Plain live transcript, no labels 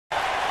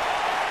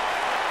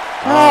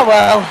Oh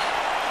well.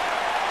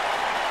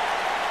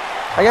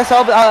 I guess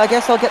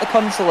I'll get the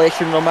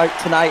consolation room out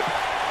tonight.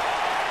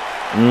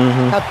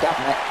 God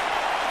damn it.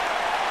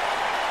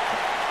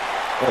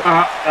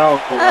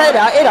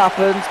 It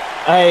happens.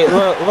 Hey,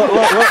 look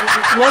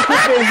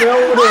at the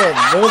building.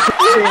 Look at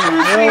the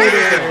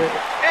building.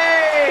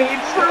 Hey,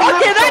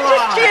 Okay, that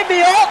just cheered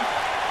me up.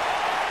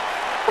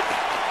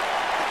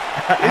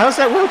 How's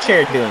that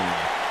wheelchair doing?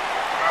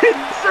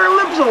 Sir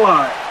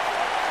Lips-a-Lot.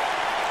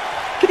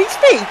 Can he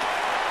speak?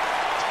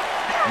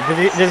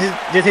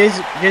 Did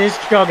his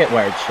jaw get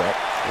wired shut?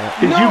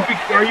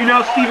 Are you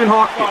now Stephen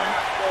Hawking?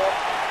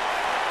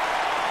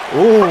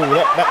 Ooh,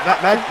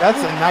 that's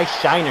a nice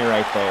shiner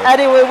right there.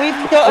 Anyway,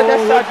 we've got an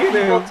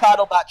SRW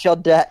title match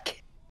on deck.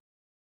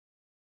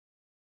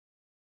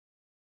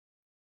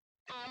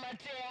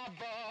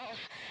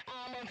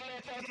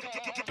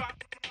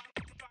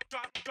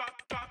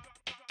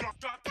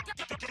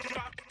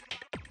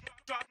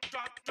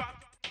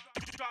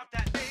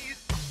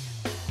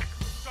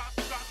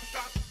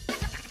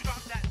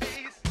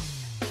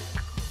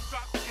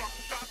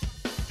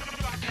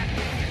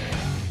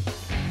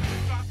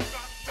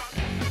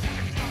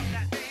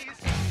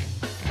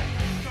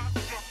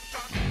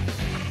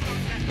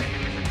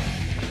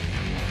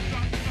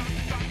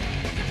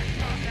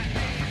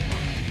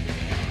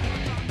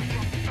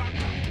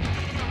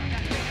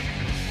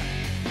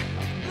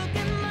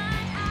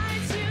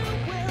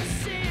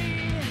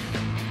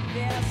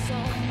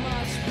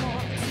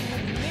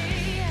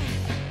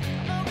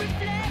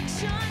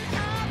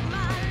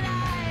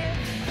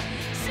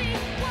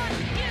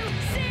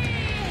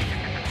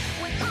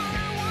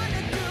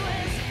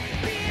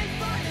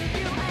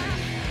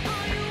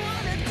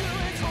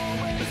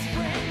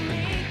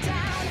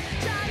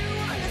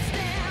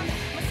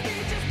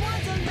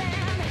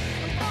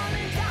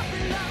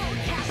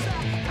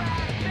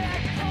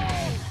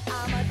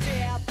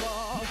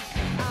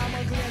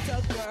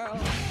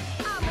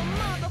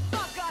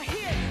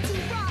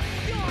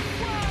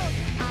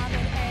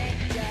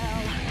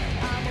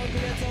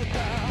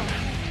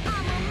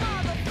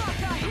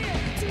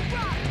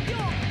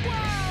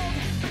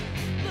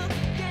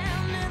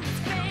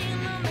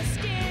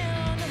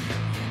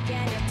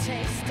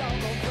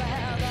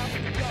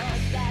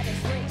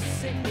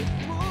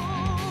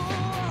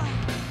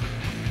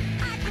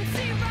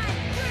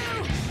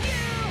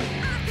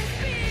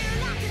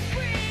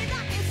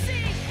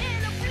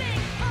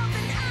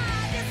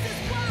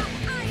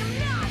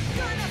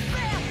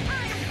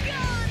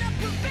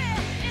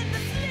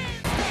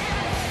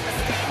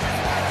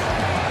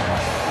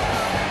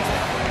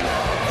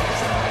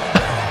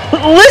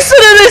 Listen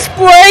to this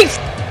place!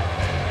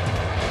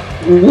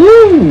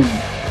 Woo!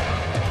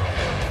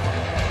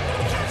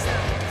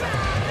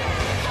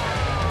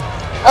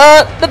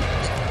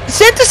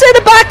 Safe to say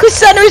the Barclays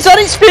Center is on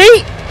its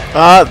feet!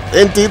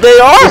 Indeed they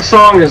are! This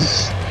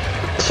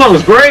song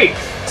is great!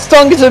 This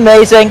song is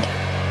amazing.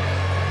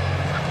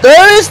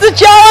 There is the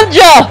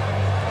challenger!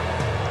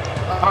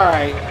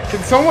 Alright,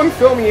 can someone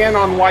fill me in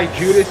on why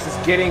Judas is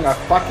getting a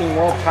fucking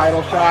world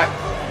title shot?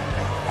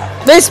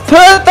 This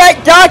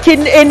perfect dark,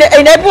 in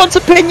everyone's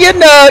opinion,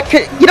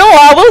 you know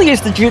what, I will use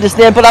the Judas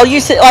name, but I'll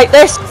use it like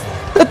this.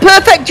 The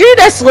perfect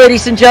Judas,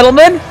 ladies and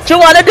gentlemen,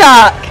 Joanna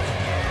Dark.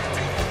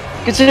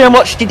 Considering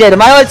what she did,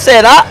 am I allowed to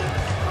say that?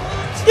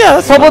 Yeah,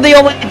 that's probably the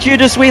only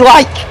Judas we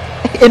like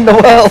in the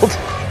world.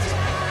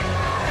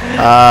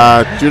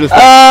 Judas.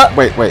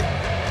 Wait.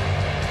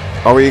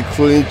 Are we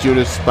including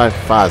Judas by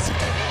Fozzy?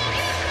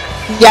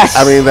 Yes.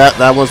 I mean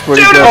that was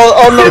pretty good.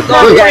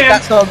 Yeah,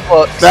 that's on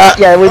books.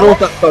 Yeah, we love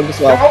that song as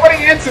well.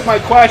 Nobody answered my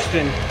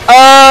question.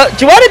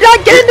 Joanna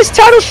Dark getting this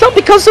title shot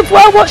because of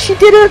what she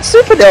did at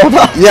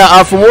Supernova.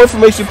 Yeah. For more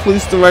information,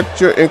 please direct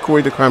your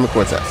inquiry to Crime and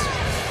Quartets.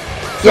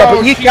 Yeah,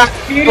 but you can't.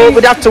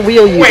 We'd have to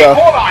wheel you. Wait, though.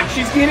 hold on.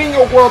 She's getting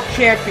a world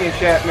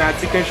championship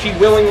match because she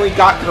willingly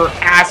got her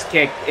ass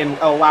kicked and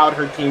allowed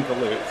her team to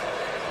lose.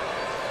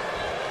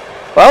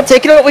 Well,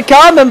 take it up with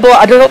Carmen, but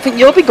I don't think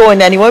you'll be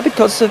going anywhere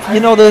because of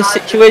the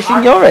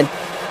situation you're in.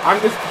 I'm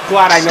just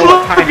glad I know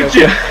what kind of.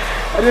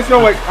 I just know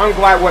what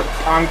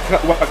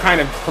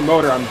kind of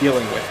promoter I'm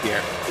dealing with here.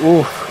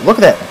 Ooh, look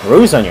at that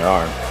bruise on your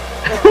arm.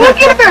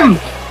 Look at him!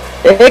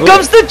 Here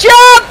comes the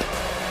jump!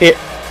 Here,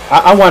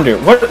 I wonder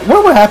what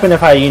would happen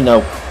if I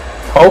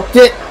poked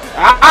it.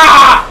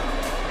 Ah!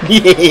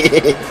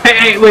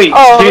 Hey, wait.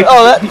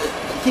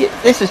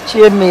 This is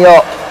cheering me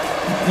up.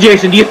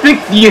 Jason, do you think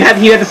he had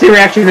the same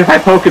reaction if I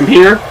poke him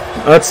here?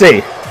 Let's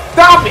see.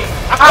 Stop it!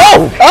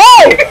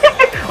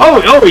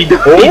 He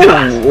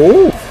does.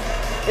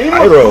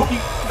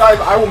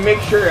 I will make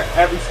sure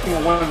every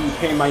single one of you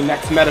pay my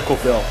next medical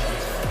bill.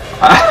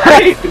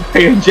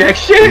 Pay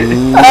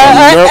injection?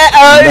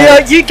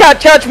 You can't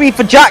charge me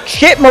for jack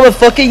shit,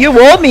 motherfucker. You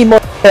owe me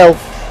money.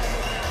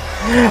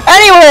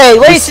 Anyway,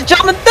 ladies and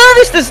gentlemen, there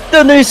is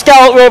the new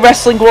Scarlet Road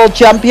Wrestling World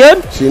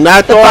Champion. She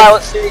knocked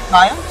off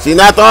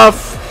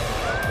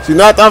the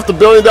 $1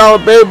 billion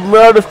babe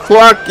Meredith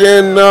Clark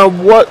in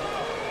what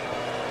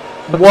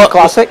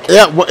Classic?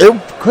 Yeah,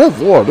 good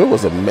lord, it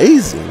was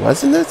amazing,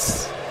 wasn't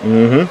it?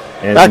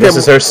 And this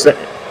is her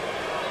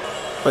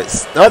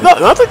Wait, no,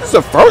 I think this is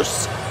the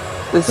first.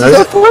 This is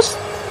her first?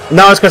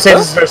 No, I was gonna say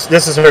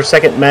this is her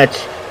second match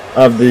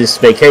of this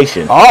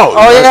vacation. Oh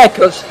yeah,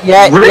 because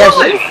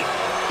Really?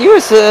 he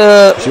was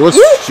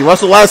she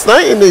wrestled last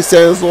night in the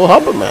Sands little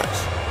Humber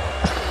match.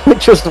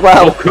 which was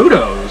Well,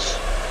 kudos.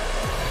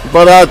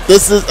 But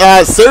this is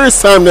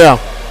serious time now.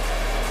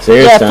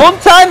 Serious time. fun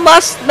time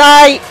last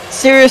night,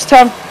 serious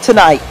time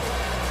tonight.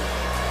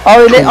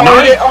 Or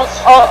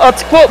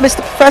to quote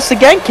Mr. Professor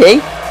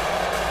Genki,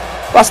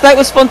 last night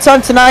was fun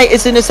time, tonight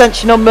is in a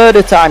sense,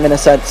 murder time in a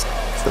sense.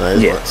 Tonight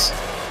is Yes.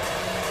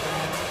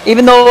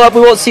 Even though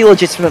we won't see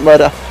legitimate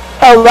murder.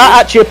 Oh,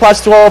 that actually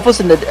applies to all of us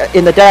in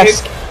the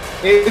desk.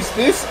 Is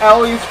this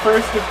Ellie's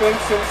first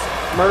defense since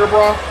Murder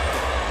Brawl?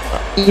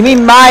 You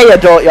mean Maya,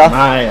 don't you?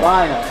 Maya.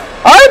 Maya.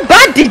 How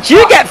bad did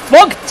you get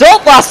fucked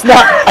up last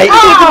night?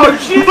 Oh,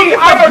 gee,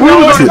 I don't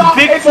know.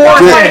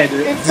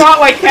 It's not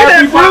like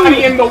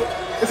everybody in the.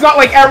 It's not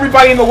like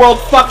everybody in the world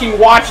fucking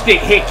watched it,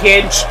 hit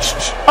kid.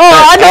 Oh,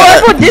 I know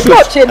everyone did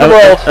watch it in the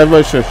world.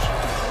 Everyone shush.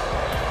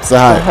 Say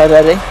hi. Hi,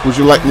 Daddy. Would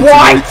you like me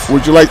What? to?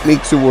 Would you like me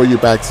to wheel you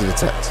back to the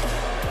tent?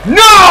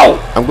 No!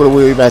 I'm gonna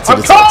wheel you back to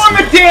I'm the tent. calling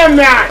the damn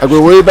match! I'm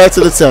gonna wheel you back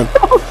to the tent.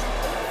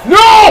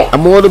 No!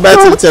 I'm wheeling you back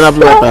to the tent. I'll be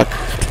right back.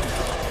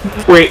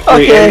 Wait,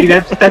 Okay.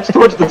 Andy, that's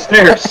towards the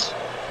stairs.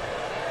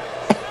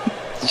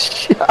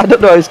 I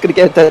don't know who's going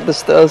to get down the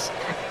stairs.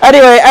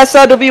 Anyway,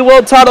 SRW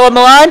World Title on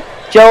the line.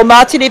 Joe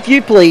Martin, if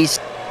you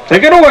please.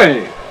 Take it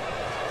away.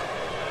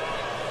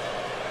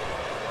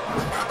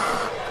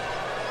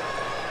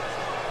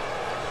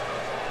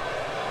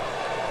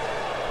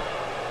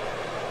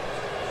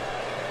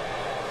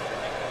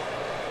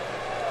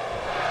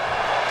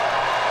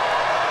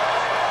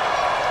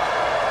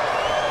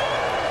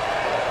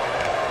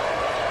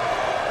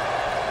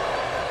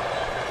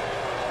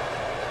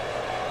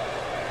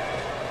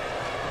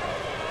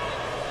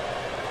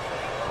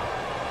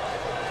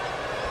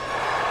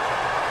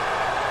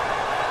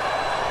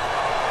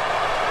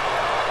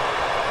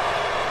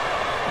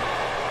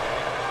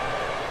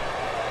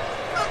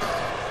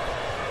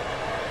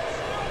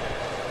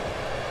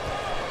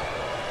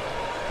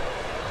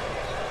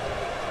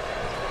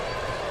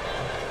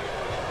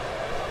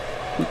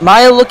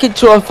 Maya looking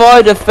to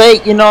avoid a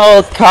fate,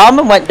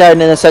 Carmen went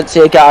down in a sense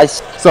here,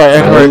 guys. Sorry, I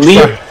had to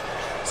hurry.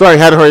 Sorry,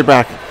 had to hurry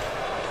back.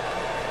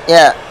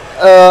 Yeah.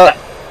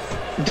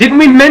 Didn't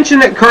we mention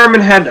that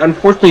Carmen had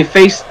unfortunately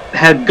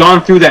had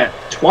gone through that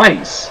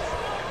twice?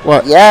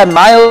 What? Yeah,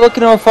 Maya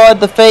looking to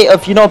avoid the fate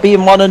of,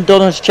 being one and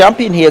done as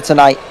champion here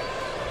tonight.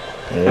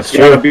 That's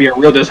gotta be a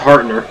real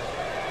disheartener.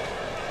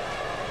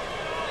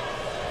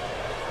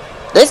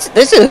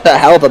 This is a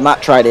hell of a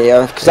match right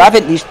here, because I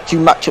think these two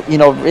match up,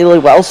 really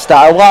well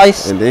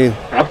style-wise. Indeed.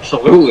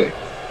 Absolutely.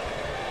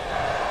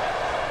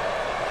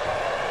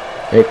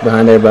 Right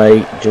behind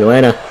everybody,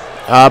 Joanna.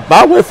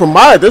 By the way, for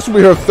Maya, this will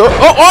be her third.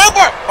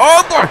 Oh,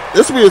 Arthur!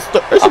 This will be his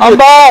third.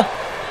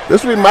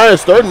 This will be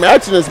Maya's third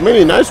match in as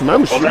many nights.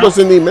 Remember, she was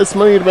in the Miss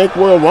Money to Bank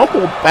Royal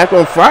Rumble back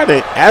on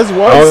Friday, as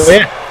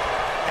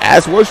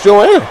was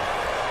Joanna.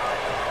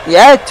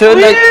 Yeah, it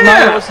turned out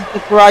Maya was a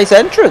surprise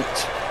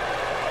entrant.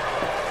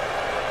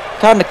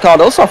 Kind of caught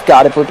us off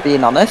guard, if we're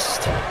being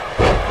honest.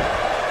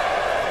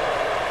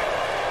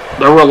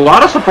 There were a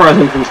lot of surprise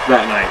entrants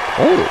that night.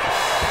 Oh,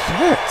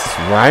 that's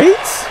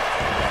right.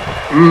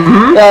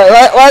 Mm-hmm.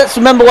 Yeah, let's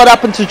remember what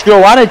happened to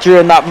Joanna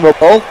during that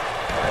Rumble.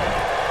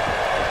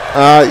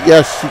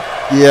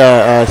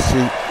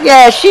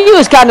 She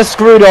was kind of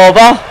screwed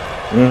over.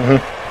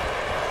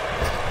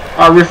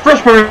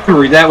 Refresh my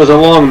memory, that was a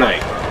long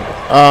night.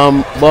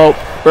 Well,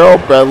 Beryl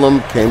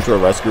Bedlam came to her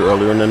rescue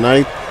earlier in the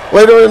night.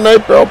 Later in the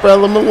night, Beryl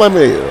Bedlam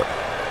eliminated her.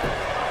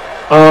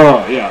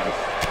 Oh, yeah.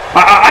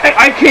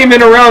 I came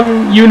in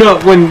around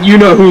when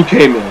who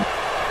came in.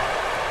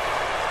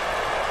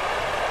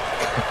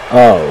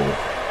 Oh,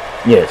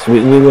 yes,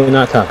 we will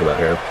not talk about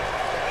her.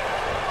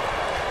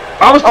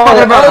 I was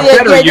talking about a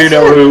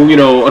better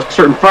who, a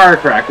certain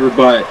firecracker,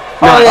 but...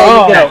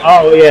 Yeah.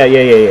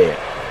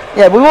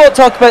 Yeah, we won't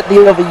talk about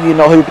the other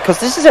who, because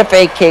this is a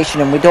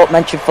vacation and we don't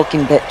mention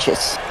fucking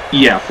bitches.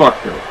 Yeah, fuck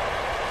her.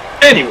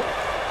 Anyway,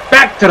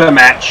 back to the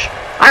match.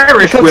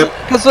 Irish whip.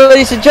 Because,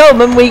 ladies and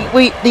gentlemen,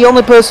 we the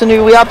only person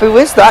who we have who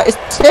is that is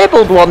the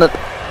disabled one.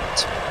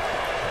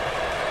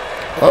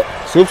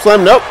 Soup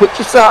slam, nope. Which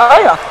is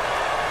Saya.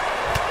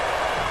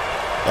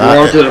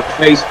 Thrown to the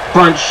face,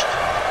 punched.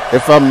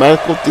 If our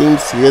medical team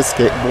sees is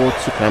capable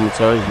to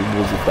commentary, he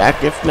will be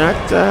back. If not,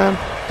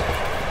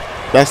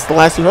 that's the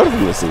last you heard of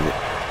him this evening.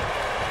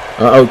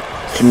 No.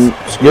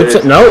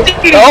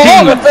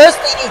 Oh, reverse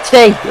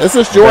DDT. This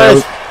is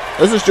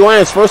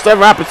Joanna's first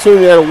ever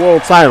opportunity at a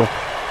world title.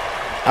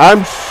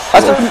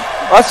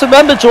 Let's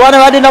remember, Joanna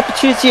had an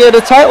opportunity at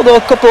a title though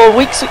a couple of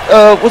weeks.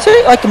 Was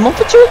it like a month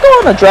or two ago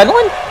on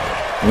Adrenaline?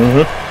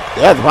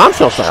 Yeah, the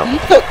bombshell style.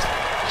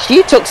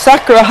 She took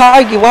Sakura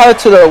Hagiwara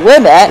to the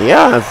limit.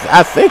 Yeah,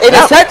 I think. In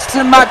a sense,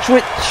 a match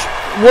which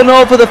won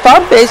over the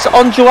fan base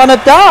on Joanna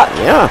Dark.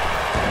 Yeah.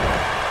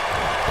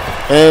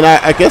 And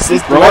I guess the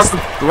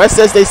rest,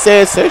 as they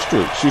say, it's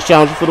history. She's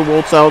challenging for the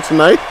world title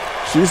tonight.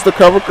 She's the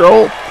cover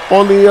girl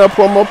on the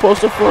promo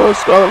poster for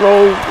Scarlet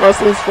Road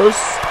Wrestling's first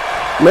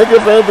mega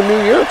event of the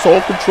new year. It's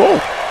all control.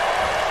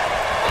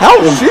 Hell,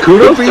 she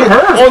could be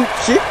on.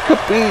 She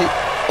could be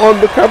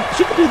on the cover.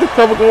 She could be the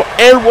cover girl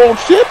and world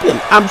champion.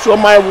 I'm sure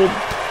Maya will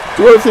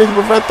do everything to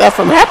prevent that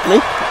from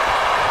happening.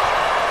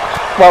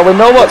 Well, we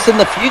know what's in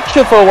the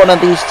future for one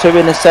of these two,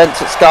 in a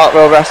sense, at Scarlet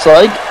Road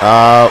Wrestling.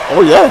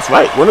 Oh yeah, that's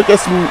right. We're gonna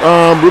get some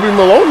Ruby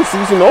Malone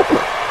season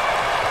opener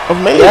of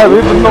May. Yeah,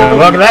 Ruby Malone.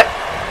 Look at that.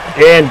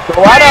 And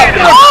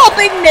oh,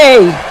 big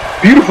knee!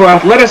 Beautiful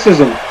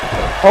athleticism.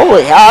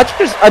 Holy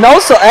archers. And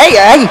also,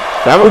 hey,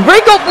 we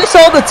bring up this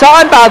all the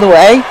time, by the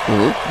way.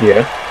 Mm-hmm.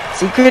 Yeah.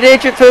 Secret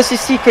agent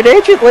versus secret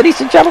agent, ladies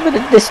and gentlemen,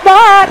 in this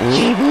match.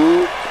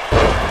 Mm-hmm.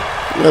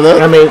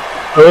 Yeah, I mean,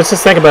 let's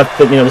just think about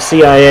the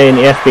CIA and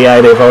the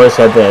FBI. They've always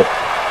had that.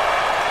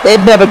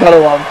 They've never got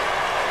along.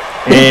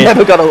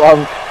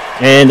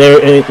 And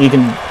you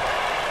can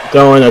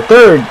go in a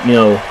third,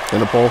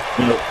 Interpol.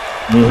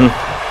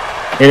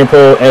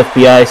 Interpol,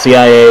 FBI,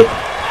 CIA.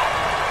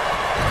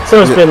 So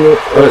it's been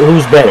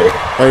who's better?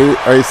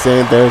 Are you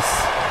saying there's?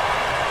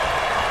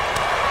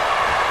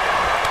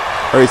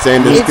 Are you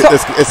saying this?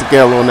 It's a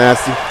get a little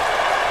nasty.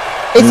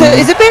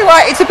 It's a bit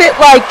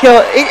like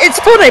it's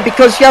funny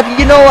because you have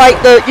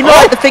like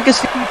the figure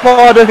skating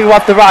border who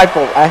have the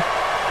rival.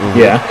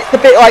 Yeah. It's a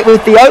bit like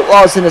with the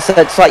Outlaws in a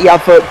sense. Like you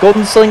have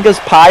gunslingers,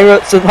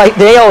 pirates, and like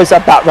they always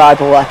have that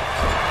rivalry.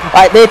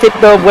 Like they think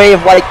their way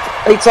of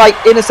it's like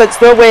in a sense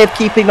their way of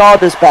keeping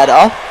orders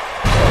better,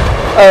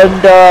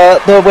 and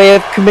their way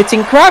of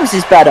committing crimes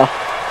is better.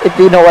 If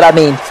you know what I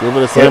mean. So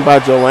we're saying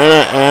about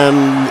Joanna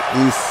and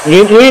these.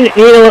 You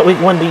know what?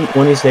 One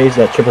of these days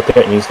that triple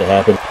threat needs to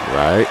happen.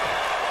 Right.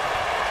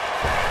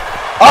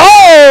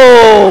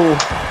 Oh!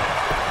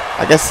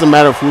 I guess it's a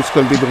matter of who's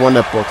going to be the one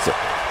that books it.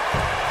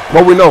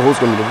 Well, we know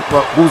who's going to be.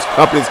 Well, whose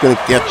company's going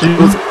to get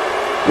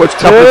which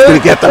company's going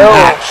to get the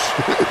match.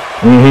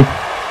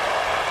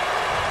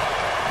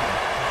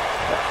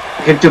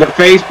 Hit to the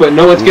face, but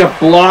no, let's get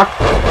blocked.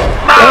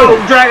 No,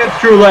 Dragon's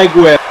True Leg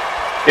Whip.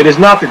 It is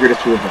not the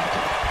greatest move of all time.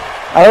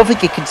 I don't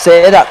think he can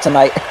say that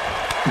tonight.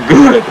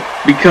 Good,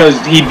 because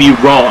he'd be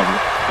wrong.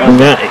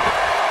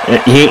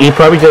 He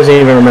probably doesn't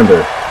even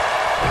remember.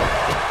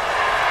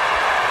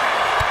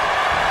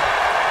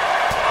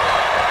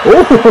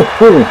 Of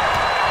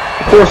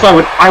course, I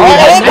would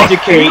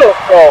educate.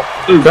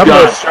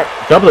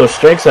 Couple of those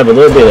strikes have a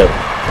little bit of,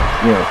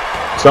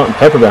 salt and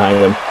pepper behind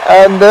them.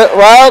 And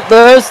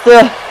there's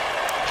the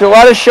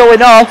Joanna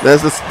showing off.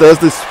 There's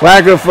the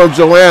swagger from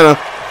Joanna.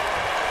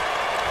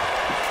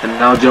 And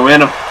now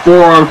Joanna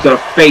forearm to the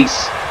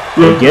face.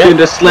 Again,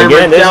 to slam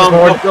her down.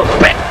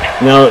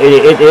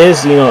 It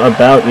is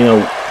about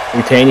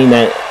retaining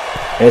that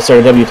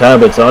SRW title,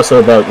 but it's also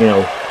about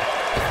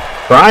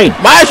pride.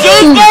 My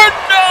shooting star,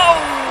 no!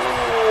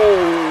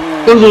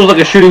 This looks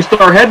like a shooting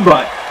star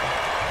headbutt.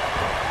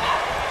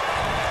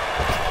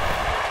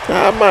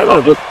 That might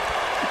have been.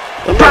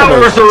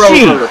 Powers are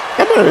over.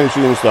 That might have been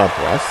shooting star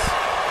press.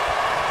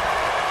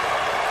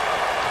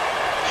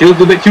 She looked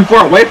a bit too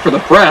far away for the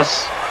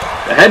press.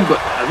 The headbutt.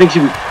 I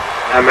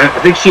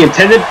think she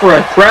intended for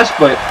a press,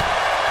 but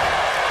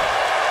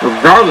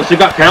regardless, it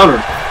got countered.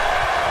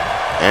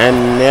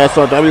 And the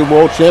SRW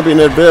World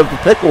Champion in a bit of a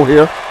pickle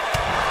here.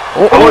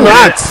 Or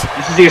not.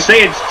 This is you're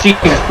saying she's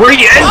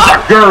free and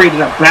Zaguri to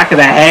the back of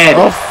the head.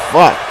 Oh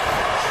fuck!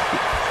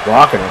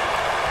 Blocking her.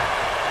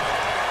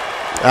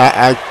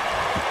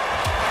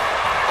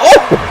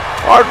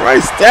 Hard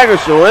right stagger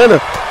Joanna.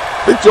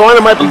 I think Joanna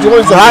might be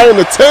joining high in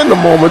the 10 in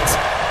the moment.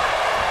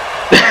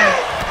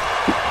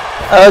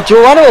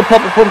 Joanna will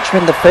pop a punch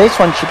him in the face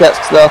when she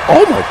gets there.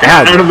 Oh my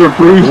god. Out of the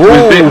bruise.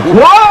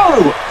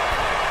 Whoa!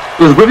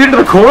 It was whipped into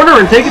the corner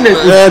and taking it.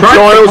 Yeah,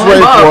 Joanna was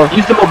waiting for her.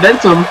 Used the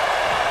momentum.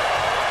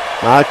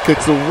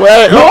 Kicks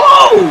away.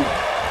 Whoa!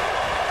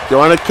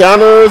 Joanna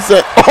counters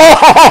it.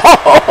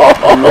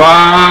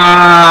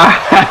 Wow!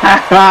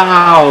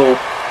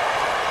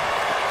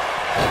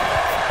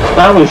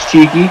 That was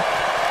cheeky.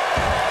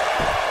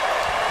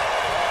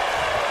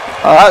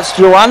 Oh, that's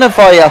Joanna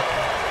for you.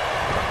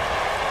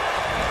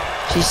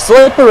 She's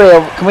slippery.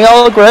 Can we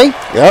all agree?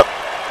 Yep.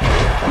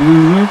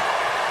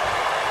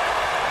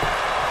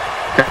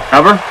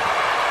 Cover.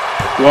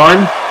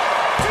 1,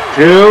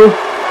 2.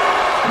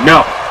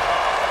 No.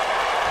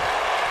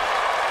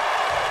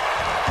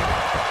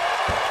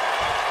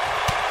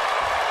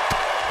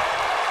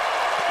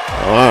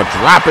 Oh,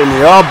 dropping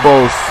the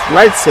elbows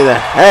right to the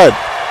head.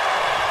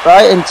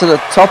 Right into the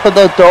top of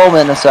the dome,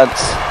 in a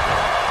sense.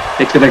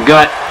 Kick to the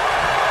gut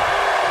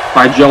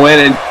by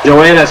Joanna.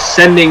 Joanna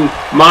sending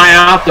Maya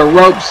off the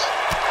ropes.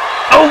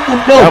 Oh,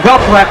 no.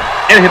 Belt flap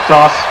and a hip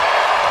toss.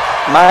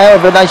 Maya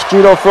with a nice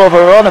judo throw of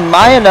her own, and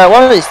Maya now,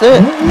 what is this?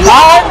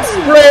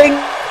 Handspring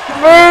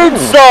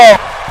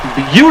moonsault!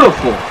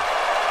 Beautiful.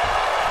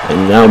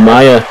 And now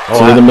Maya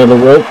to the middle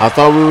rope. I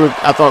thought we were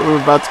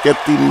about to get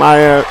the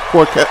Maya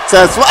Quartet.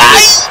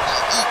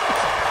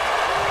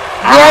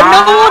 Yeah,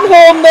 no one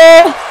home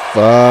there.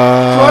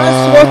 Fuck. Trying to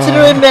swat in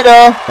her in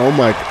middle. Oh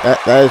my, that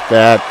is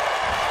bad.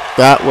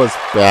 That was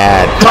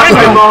bad. Time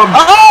bomb.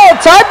 Oh,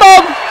 time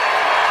bomb.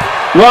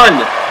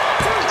 1,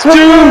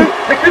 2.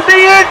 That could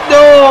be it.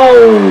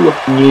 No.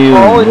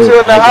 Oh,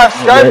 2.5.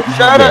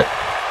 Shout it.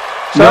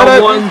 No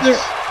ones.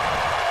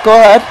 Go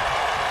ahead.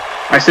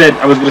 I said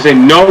I was going to say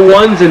no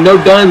ones and no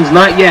duns,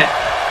 not yet.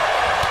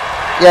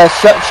 Yeah,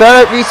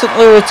 Shout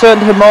recently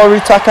returned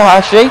Himori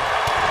Takahashi.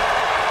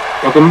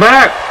 Welcome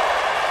back.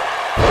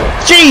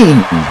 Gee!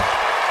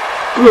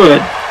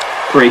 Good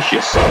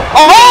gracious.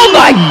 Oh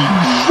my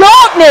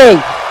shot knee!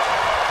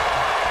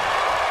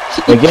 She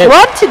Again.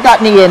 planted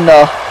that knee in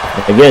though.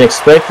 Again,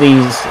 expect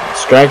these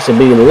strikes to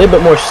be a little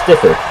bit more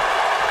stiffer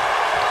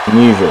than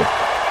usual.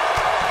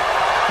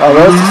 Oh,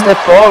 there's a stiff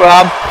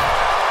forearm.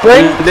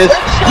 Bring This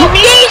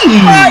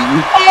knee. right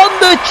on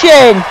the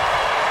chin.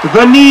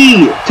 The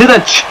knee to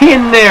the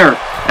chin there.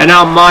 And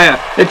now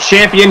Maya, the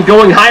champion,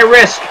 going high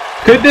risk.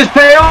 Could this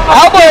pay off?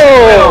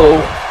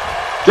 Elbow.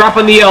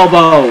 Dropping the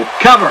elbow.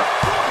 Cover.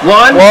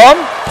 1,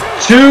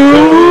 2.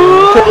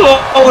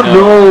 Oh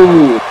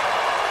no.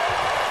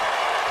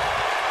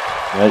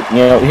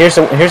 You know, here's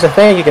the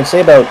thing you can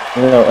say about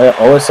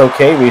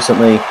OSOK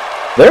recently.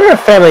 They're a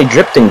family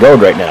dripped in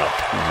gold right now.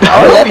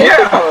 Oh yeah,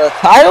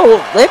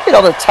 they've been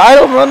on the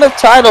title run of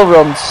title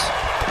runs.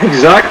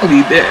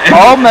 Exactly.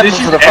 All members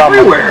This is of the family.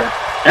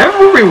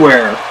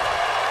 Everywhere.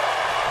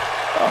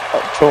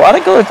 Joanna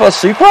going for a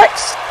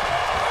suplex?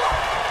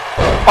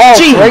 Oh,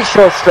 Gee. great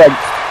show of strength.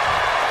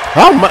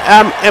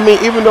 I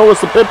mean, even though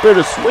it's a bit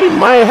bittersweet,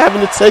 Maya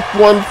having to take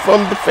one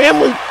from the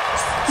family.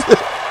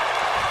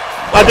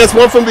 I guess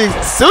one from the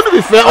soon-to-be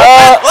family.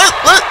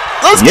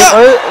 Let's go.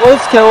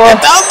 Let's kill her.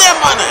 Get down there,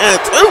 man,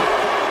 too.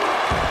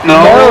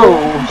 No,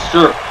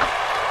 sir.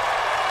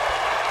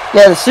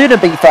 Yeah, the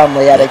soon-to-be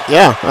family, Eddie.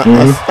 Yeah,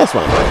 that's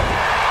fine.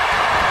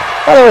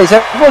 By the way, has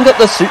everyone got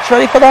their suits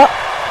ready for that?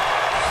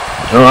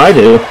 Oh, I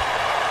do.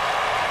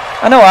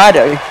 I know I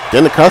do.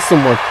 Getting a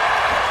custom one.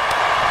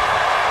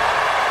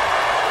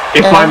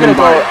 If Yeah, I'm I'm in gonna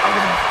my go-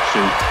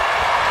 suit.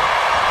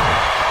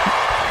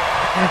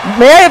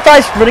 May I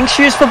advise running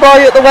shoes for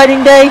Barry at the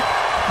wedding day?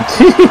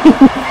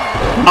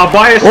 I'll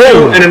buy a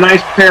suit and a nice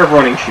pair of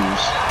running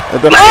shoes.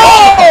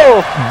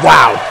 Oh!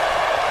 Wow.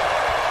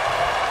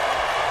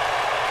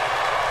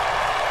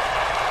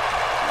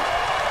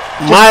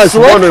 Maya's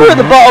Slid wondering. through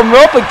the bottom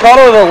rope and got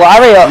over the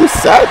lariat. You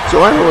said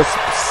Joanna was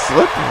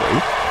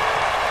slippery.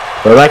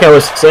 But like I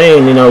was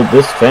saying,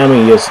 this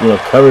family is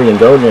covered in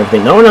gold and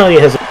everything. No one only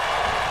has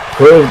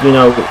proved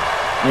how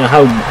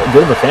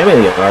good of a family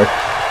they are.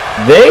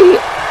 They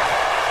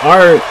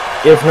are,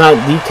 if not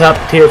the top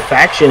tier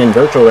faction in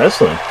virtual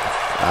wrestling.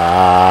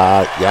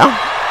 Yeah.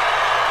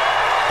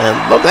 And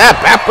look at that,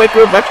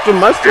 backbreaker of extra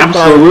mustard.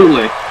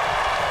 Absolutely.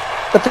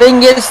 The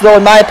thing is, though,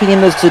 in my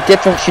opinion, there's a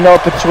difference,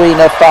 between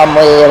a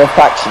family and a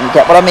faction. You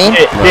get what I mean?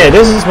 Yeah,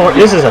 this is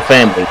a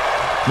family.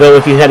 Though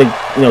if you had to,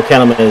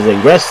 count them as a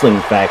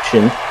wrestling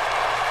faction,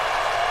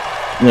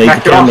 you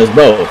can count them as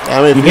both. I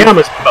mean, you can count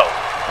them as both.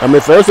 I mean,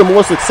 if there's a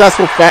more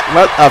successful faction /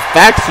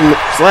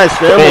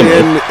 family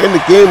in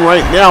the game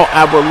right now,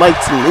 I would like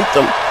to meet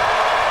them.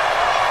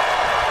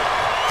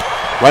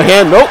 Right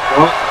hand, nope.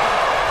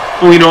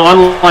 Well,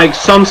 unlike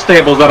some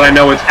stables that I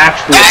know, it's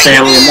actually a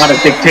family and not a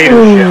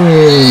dictatorship.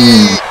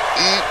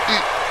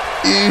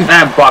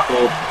 That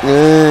buckled.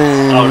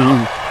 Oh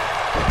no.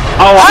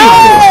 Oh,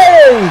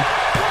 Hey!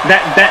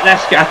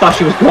 that's I thought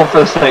she was going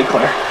for the St.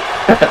 Clair.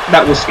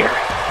 That was scary.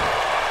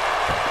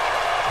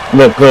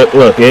 Look!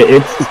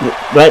 It's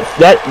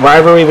that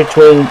rivalry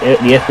between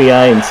the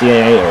FBI and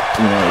CIA,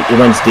 it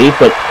runs deep,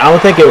 but I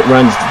don't think it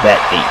runs that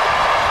deep.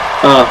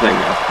 Oh, thank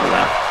God for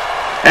that.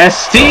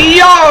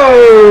 STO!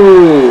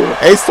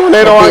 Ace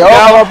Tornado on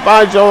Gala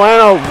by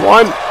Joanna.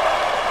 1.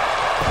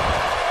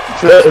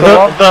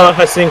 Though if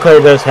a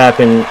Sinclair does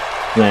happen,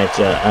 match,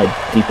 I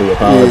deeply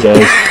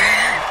apologize.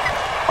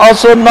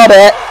 Also, not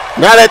it.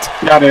 Not it.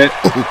 Got it.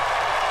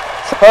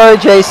 Sorry,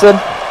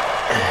 Jason.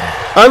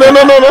 Oh,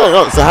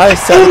 no. Sahaya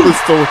is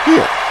still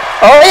here.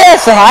 Oh, yeah,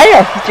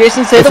 Sahaya.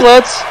 Jason, say the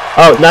words.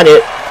 Oh, not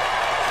it.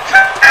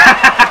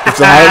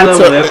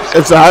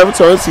 If Sahaya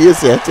returns, he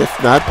is it. If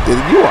not,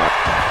 then you are.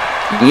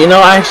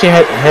 I actually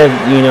had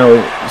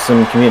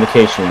some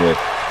communication with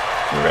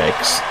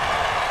Rex.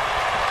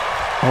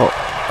 Oh.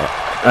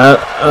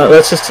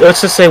 Let's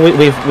just say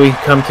we've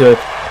come to it,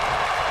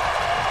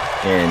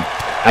 and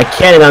I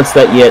can't announce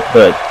that yet,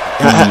 but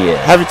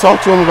yeah. Have you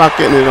talked to him about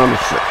getting it on the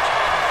shirt?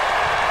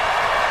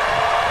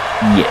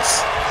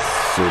 Yes.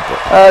 Super.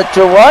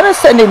 Joanna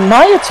sending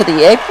Maya to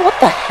the egg. What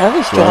the hell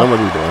is Joanna, Joanna? what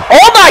are you doing?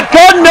 Oh my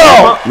God,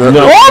 no!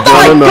 No. Oh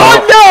my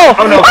God, no!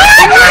 Oh no!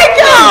 Oh my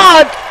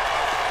God!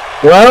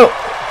 Well,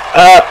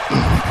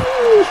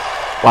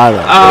 Why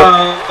then?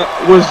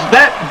 Was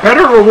that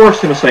better or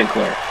worse than a St.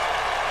 Clair?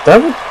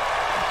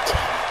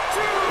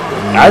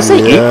 I'd say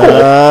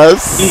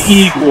yes.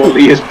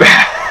 Equally as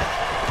bad.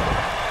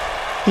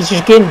 equal.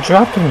 You're getting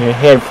dropped on your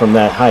head from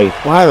that height.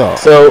 Why though?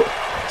 So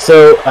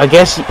I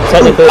guess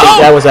technically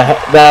that was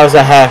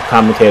a half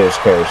commentator's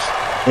curse,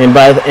 and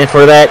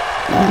for that,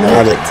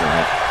 Not it.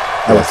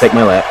 I will take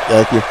my lap.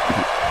 Thank you.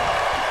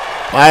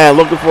 Maya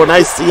looking for a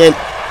nice CN.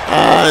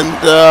 And,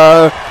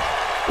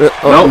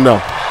 Nope.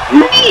 no.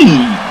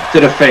 Knee to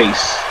the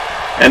face.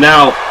 And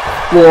now,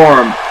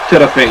 forearm to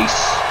the face.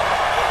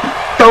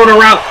 Throwing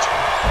her out.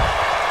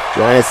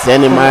 Joanna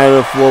sending Maya to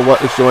the floor.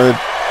 What is Joanna?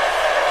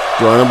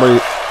 Joanna,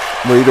 what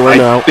are you doing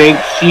now? I think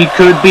she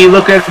could be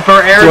looking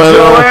for air.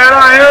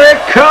 Joanna, here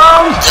it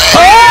comes.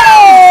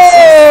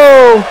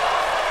 Oh!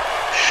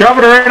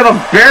 Shoving her into the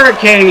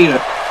barricade.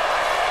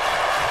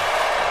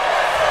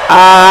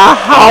 How?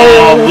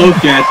 Oh,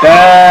 look at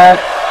that.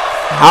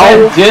 How?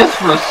 And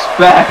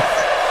disrespect.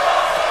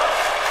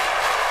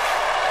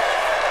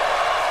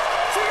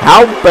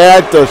 How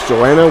bad does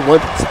Joanna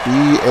want to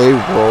be a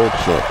world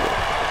champion?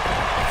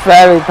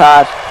 Very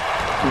bad.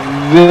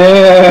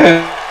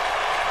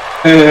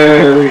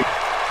 Very.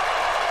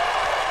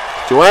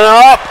 Joanna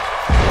up.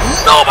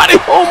 Nobody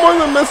home on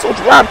the missile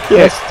drop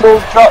kick. Pistol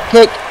drop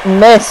kick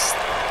missed.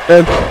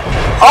 And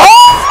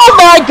Oh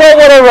my god,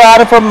 what a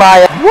rider from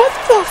Maya. what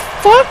the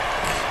fuck?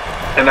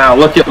 And now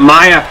look at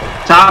Maya.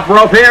 Top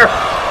rope here.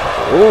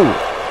 Ooh.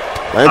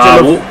 Lands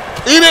on the...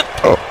 Eat it.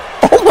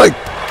 Oh my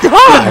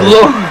god.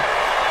 Look.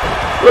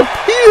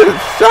 Repeated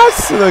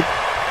shots to the...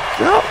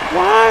 God,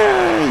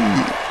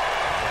 why?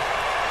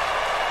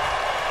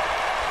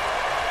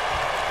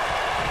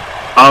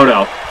 Oh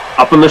no.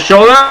 Up on the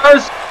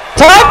shoulders.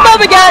 Time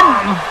bomb again!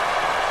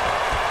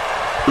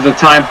 There's a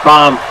time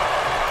bomb.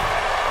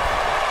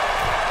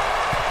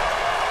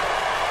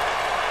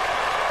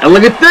 And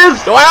look at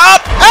this. Go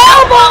up.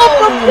 Elbow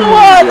from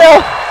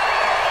Joanna!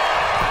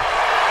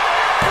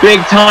 Big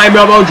time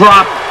elbow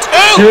drop.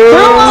 Two.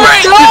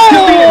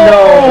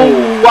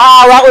 No!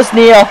 Wow, that was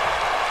near.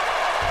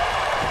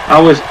 I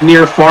was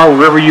near far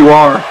wherever you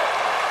are.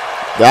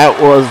 That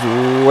was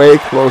way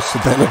closer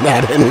than it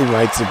had any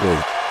right to be.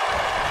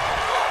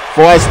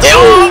 For a steal.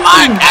 Oh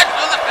my god,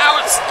 the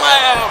power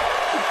slam.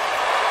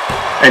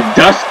 And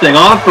dusting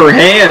off her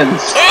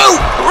hands. 2,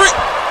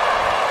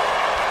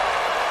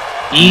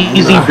 3.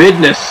 Easy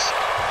business.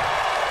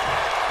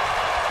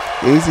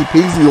 Easy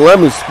peasy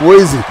lemon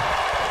squeezy.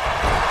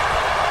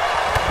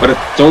 But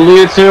it's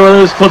only a two of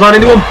those close on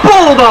into a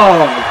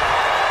bulldog.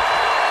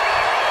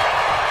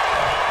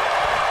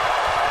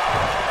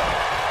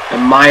 And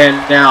Maya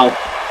now.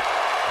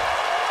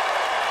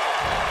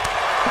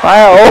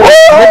 Maya, oh,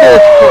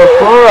 for a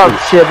forearm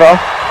shiver.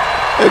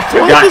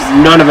 Got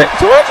none of it.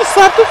 Joanna just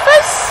slapped her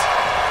face.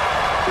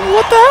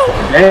 What the hell?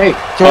 Hey.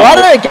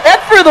 Joanna,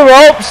 get through the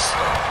ropes.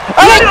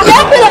 I mean,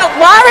 get me that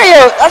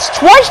Mario. That's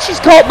twice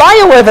she's caught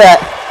Maya with it.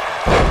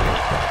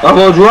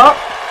 Double drop.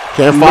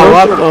 Can't follow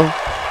up though.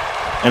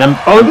 And I'm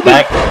Oh,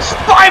 back.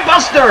 Spy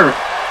Buster.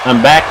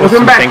 I'm back with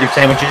Welcome some back. finger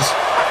sandwiches.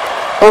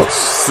 Oh,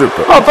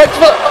 super. Oh,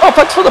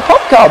 thanks for the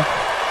popcorn.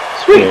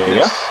 There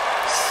you go.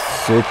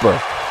 Super.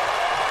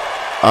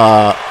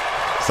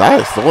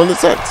 Silas, the one that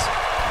sets.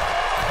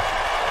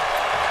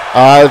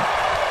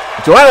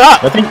 Joanna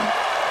up. I think.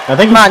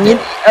 Man, you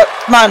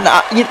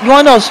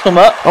want to know something?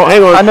 Oh,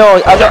 hang on. I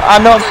know.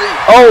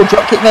 Oh,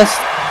 dropkick missed.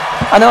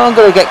 I know I'm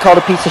gonna get called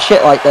a piece of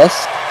shit like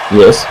this.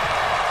 Yes.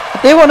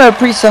 If they want to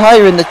appreciate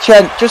higher in the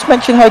chat, just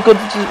mention how good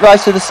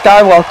Rise of the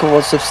Skywalker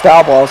was of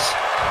Star Wars.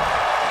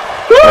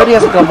 Nobody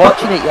hasn't gone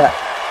watching it yet.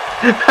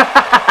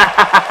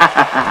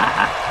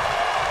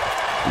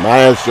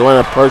 Maya's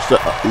Joanna perched.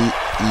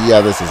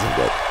 Yeah, this isn't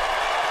good.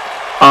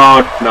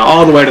 Oh no!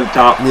 All the way to the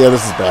top. Yeah,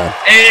 this is bad.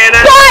 And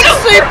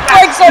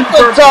Suplex at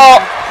the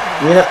top.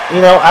 You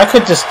know, I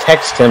could just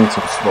text him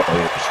some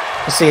spoilers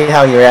to see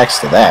how he reacts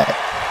to that.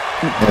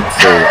 Let's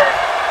see.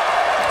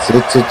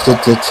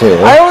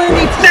 I only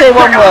need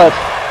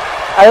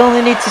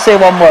to say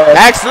one word.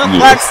 Excellent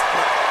flex.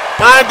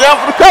 Maya down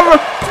for the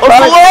cover.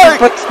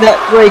 Suplex net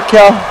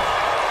breaker.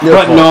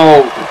 but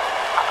no.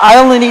 I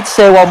only need to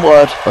say one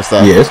word. What's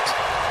that? Yes.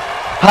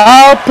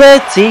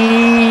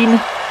 Palpatine.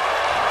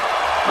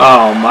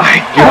 Oh my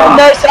And god.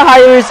 Nurse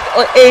Hire is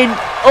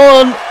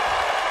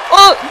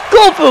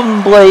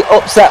ungovernably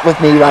upset with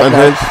me right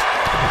now.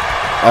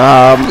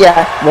 Unhinged.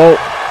 Yeah. Well,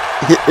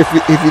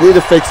 if you need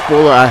a fake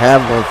spoiler, I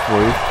have one for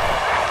you.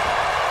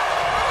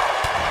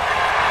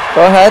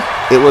 Go ahead.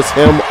 It was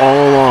him all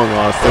along,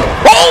 Austin.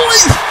 Holy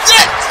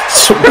shit!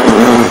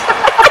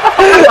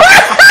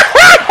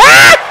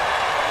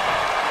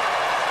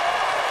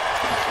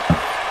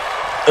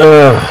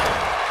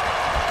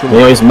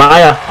 Anyways,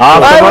 Maya,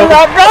 off I the will rope.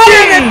 not run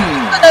in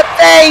the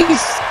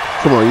face.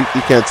 Come on,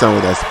 you can't tell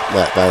me that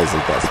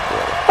isn't that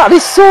spoiler. That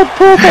is so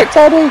perfect,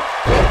 Eddie.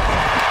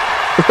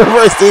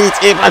 First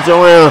DDT by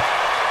Joanna.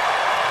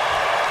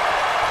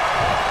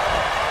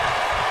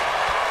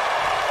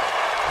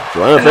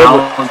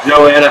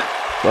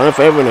 Joanna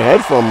favoring her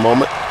head for a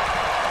moment.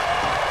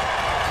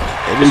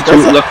 Maybe she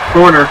Into does the it.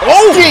 corner.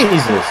 Oh,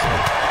 Jesus.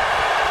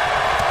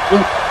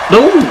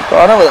 No.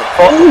 Joanna with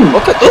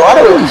look at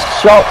Joanna with these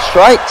short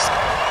strikes.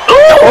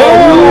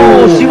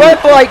 Oh, she went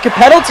for like a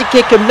penalty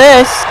kick and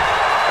missed.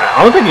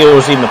 I don't think it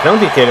was even a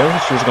penalty kick. I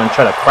think she was going to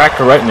try to crack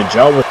her right in the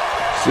jaw with.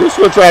 She was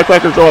going to try to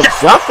crack her jaw with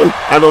something.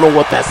 I don't know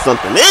what that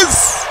something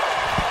is.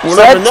 We'll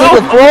Sent never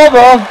to the know. floor,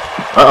 bro.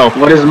 Uh-oh.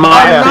 What is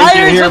Maya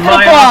thinking here?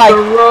 Maya off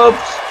the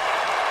ropes.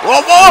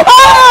 One more.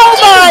 Oh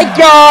my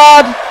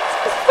God!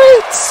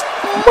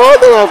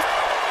 Mother of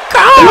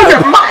God! Look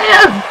at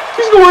Maya!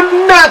 She's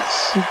going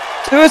nuts!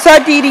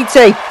 Suicide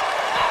DDT.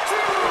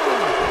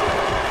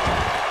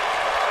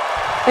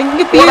 Thank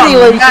you, beauty,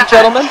 ladies and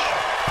gentlemen.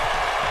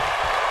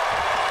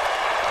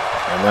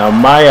 And now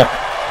Maya,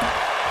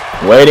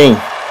 waiting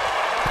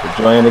for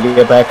Joanne to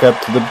get back up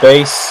to the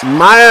base.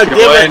 Maya, give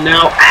it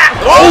now.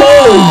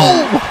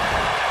 Oh!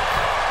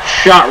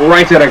 Shot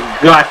right to the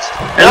gut.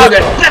 And look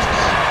at this.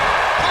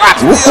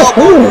 Drops the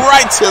elbow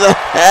right to the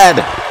head.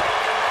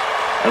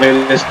 Look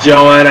at this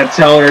Joanna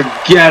telling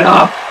her, get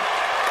up.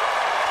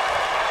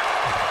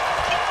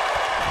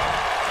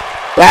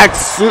 Back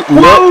suit.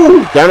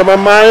 Whoa! Down by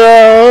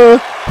Maya.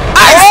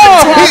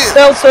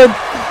 Nelson.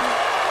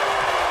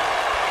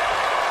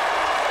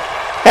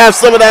 Have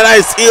some of that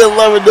ice here,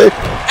 loving it.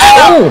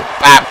 Oh!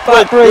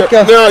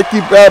 Backbreaker. No, I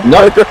keep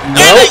backbreaker.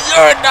 Nope.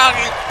 You're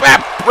knocking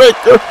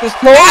backbreaker. Just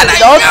hold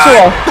it on to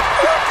her.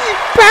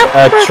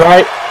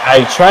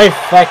 A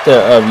trifecta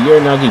of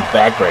Uranagi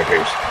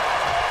backbreakers.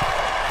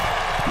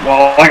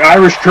 Well, like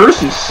Irish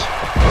curses.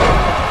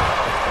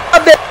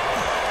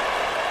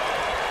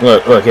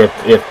 Look.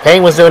 If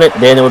Pain was doing it,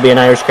 then it would be an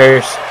Irish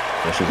curse.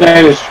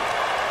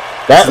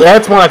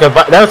 That's more like a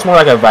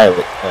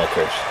violet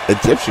curse.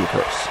 Egyptian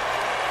curse.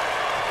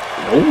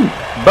 Ooh,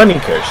 bunny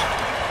curse.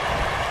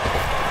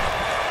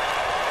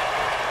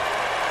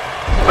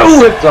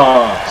 Oh, it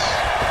does.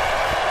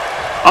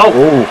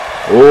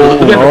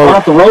 Look at the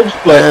off the ropes,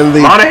 but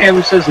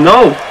Monahan says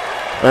no.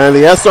 And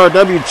the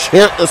SRW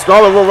champ, the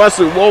Scarlet Road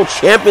Wrestling World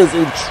Champion's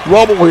in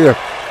trouble here.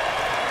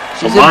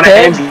 She's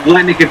Monahan's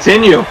letting it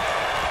continue.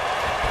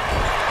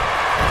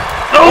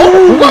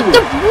 Oh! What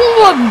the?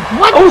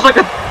 What? Oh, it was like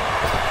a...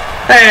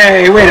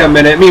 Hey, wait a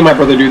minute. Me and my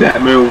brother do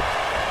that move.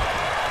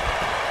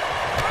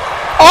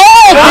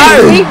 Oh!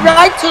 Knee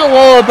right to the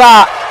lower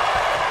back.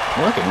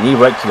 Like a knee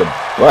right to the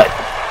butt.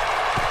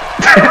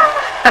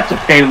 That's a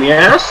pain in the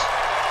ass.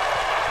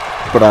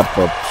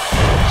 Elbow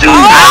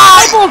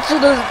to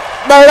the...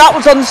 No, that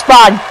was on the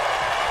spine.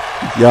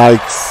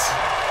 Yikes.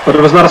 But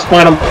it was not a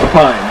spine on the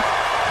pine.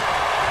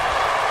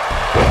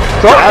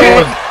 Drop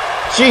kick.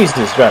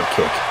 Jesus, drop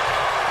kick.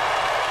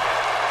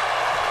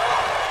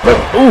 But,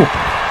 ooh.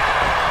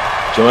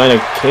 Joanna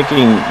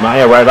kicking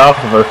Maya right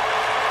off of her.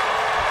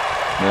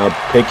 Now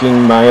picking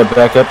Maya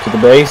back up to the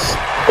base.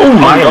 Ooh,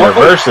 Maya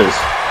reverses.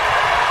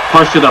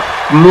 Punch to the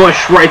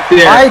mush right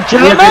there. Hi,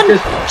 German.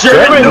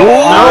 German. No.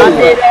 On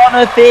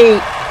her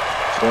feet.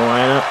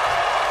 Joanna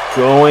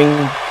going.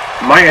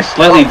 Maya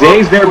slightly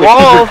dazed there, but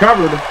she's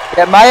recovered.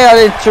 Yeah, Maya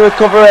had to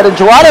recover it, and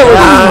Joanna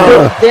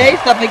was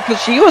dazed, I think,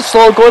 because she was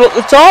slow going up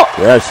the top.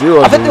 Yeah, she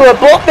was. I think they were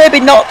both maybe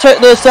not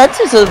took their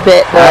senses a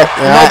bit. A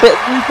bit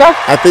weaker.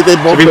 I think they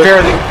both. To be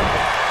fair,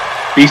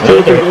 these two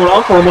have been going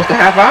on for almost a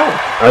half hour.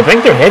 I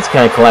think their heads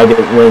kind of collided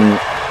when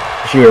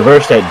she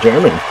reversed that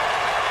German.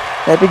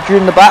 Maybe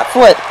during the back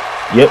flip.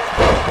 Yep.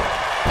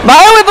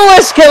 Maya with the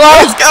list killer.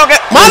 Let's go get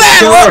my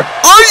man. Where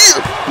are you?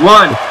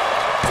 1,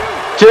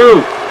 2.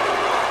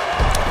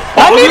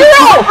 I need it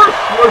out.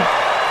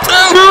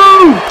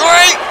 2,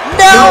 3.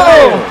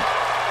 No.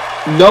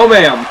 No,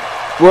 ma'am.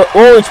 We're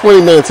only 20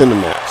 minutes in the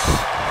match,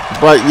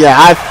 but yeah,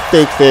 I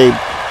think they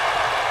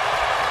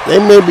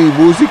may be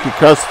woozy,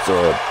 concussed,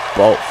 or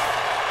both.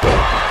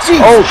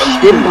 Jesus. Oh,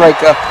 shin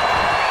breaker.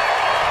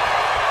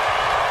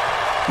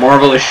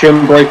 Marvelous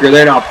shin breaker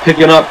there now,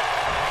 picking up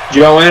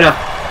Joanna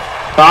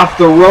off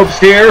the ropes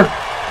here.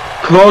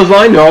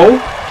 Clothesline, no.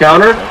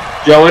 Counter.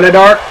 Joanna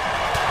dart.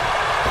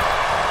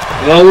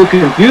 A little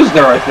confused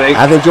there, I think.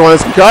 I think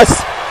Joanna's concussed.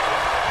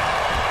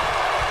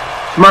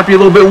 She might be a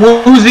little bit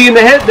woozy in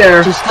the head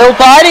there. She's still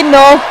fighting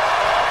though.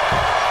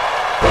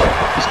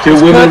 These two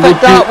women will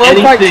do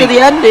anything. To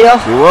the end here.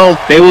 She will.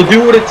 They will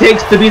do what it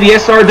takes to be the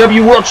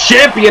SRW World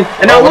Champion.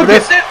 And now look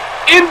at this.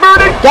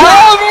 Inverted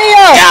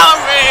Galleria!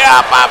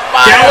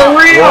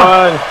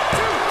 Galleria!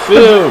 1,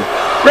 2.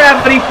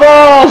 Gravity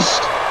falls.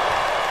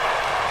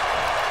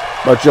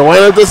 But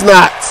Joanna does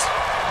not.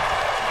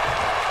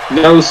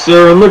 No,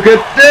 sir. Look at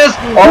this.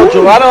 Oh,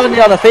 Joanna on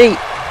the other feet.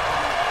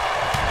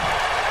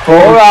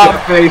 Forearm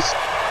face.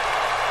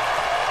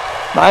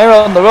 Maya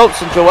on the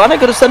ropes and Joanna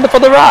gonna send her for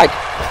the ride.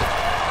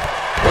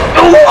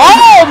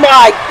 Oh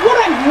my! What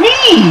a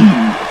knee!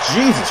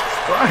 Jesus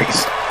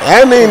Christ.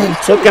 That name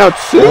took out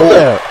two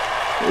there.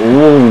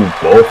 Ooh,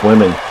 both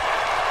women.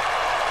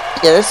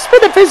 Yeah, this has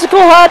been a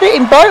physical,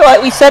 hard-hitting bout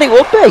like we said it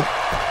would be.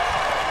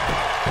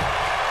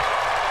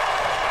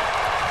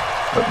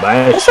 But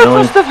Maya What's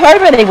showing. the first of how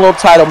many world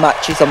title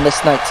matches on this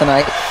night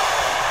tonight?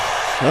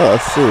 Oh,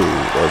 let's see.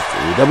 There's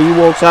the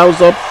DWall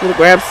titles up for the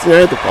grabs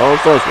tonight. The All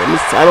Stars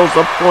Women's titles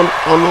up on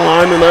the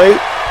line tonight.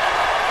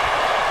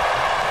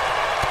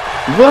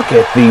 Look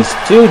at these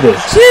two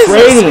just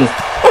trading.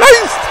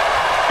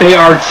 They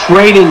are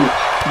trading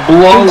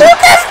blows.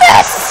 Look at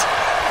this!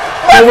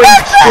 Oh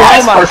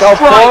my god,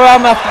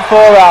 forearm after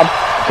forearm.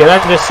 Can I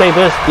just say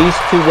this? These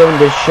two women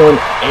just showing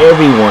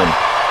everyone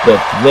that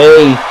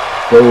they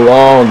so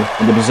long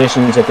in the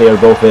positions that they are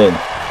both in.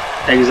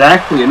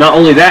 Exactly, and not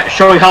only that,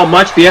 showing how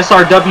much the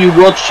SRW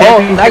World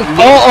Championship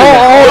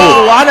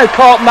Joanna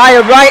caught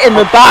Maya right in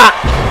the back.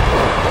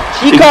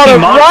 She caught her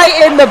right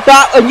in the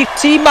back, and you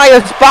see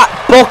Maya's back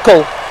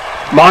buckle.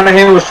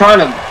 Monahan was trying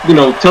to,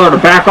 tell her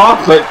to back off,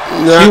 but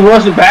she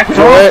wasn't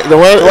backing off.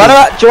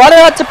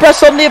 Joanna had to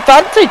press on the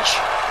advantage.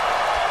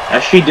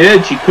 As she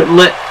did, she couldn't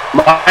let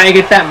Maya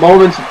get that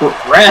moment's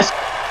rest.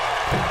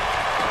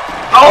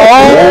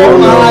 Oh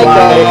my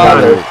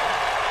God.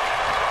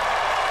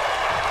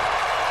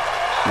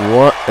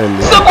 What in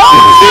the...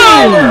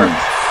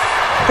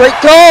 Great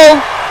goal!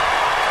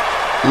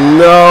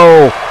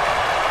 No!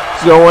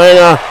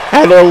 Joanna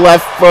had her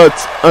left foot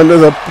under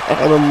the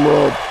bottom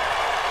rope.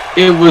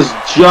 It was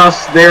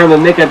just there in the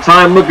nick of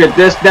time. Look at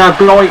this now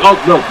going. Oh,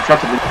 no.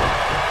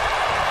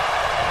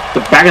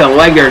 The back of the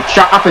leg there.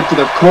 Chop it to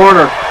the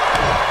corner.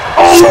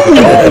 Oh!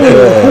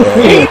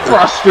 Knee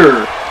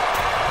thruster!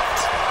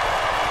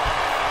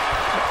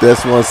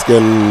 This one's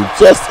getting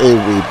just a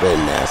wee bit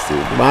nasty.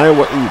 Maya,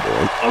 what are you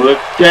doing? Look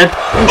at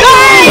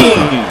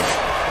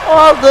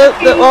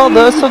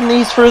there's some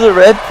knees through the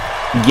rib.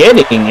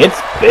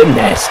 It's been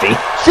nasty.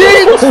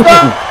 Shooting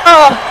star!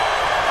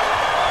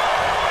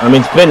 I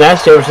mean, it's been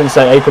nasty ever since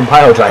that apron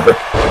pile driver.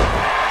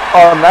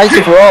 Oh, nice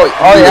throw.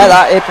 Oh yeah,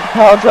 that apron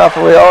pile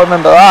driver, we all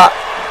remember that.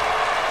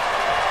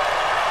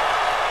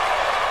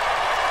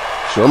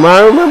 Sure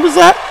Maya remembers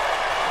that?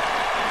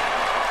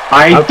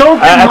 At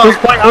this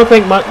point, I don't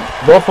think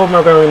both of them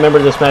are going to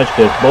remember this match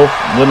because both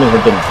women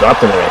have been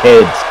dropped on their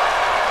heads,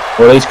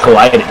 or at least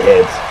collided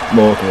heads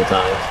multiple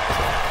times.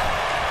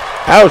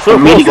 A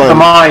meeting of the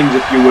minds,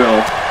 if you will.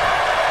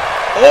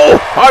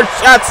 Oh, hard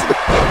shots!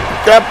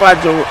 Got by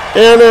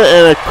Joanna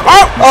and a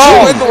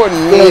into her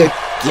knee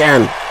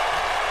again.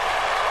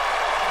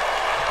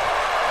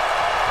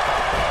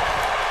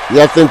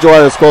 You have to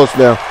enjoy this close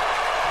now.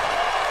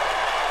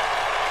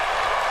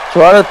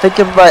 Joanna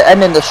thinking about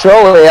ending the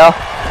show here.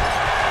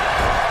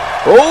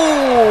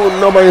 Oh,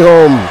 nobody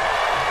home.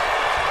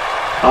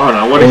 Oh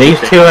no! What? And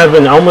these two have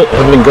been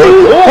good.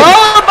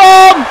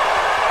 Bomb!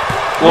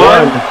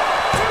 1,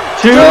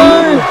 2,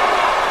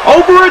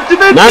 over it to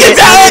the. Not it.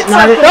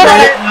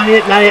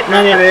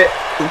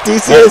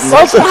 DC is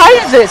What's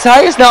high is it? It's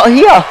high is not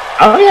here.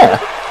 Oh yeah.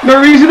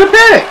 No reason to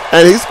bet it.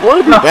 And he's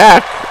going to be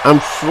back, I'm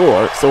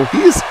sure. So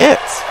he's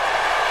it.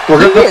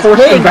 We're going to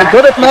force him back.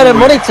 Good at making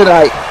money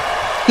tonight.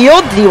 He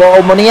owed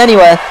DWall money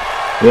anyway.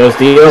 He owes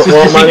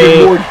DWall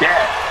money.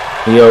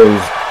 He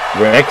owes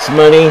Rex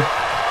money.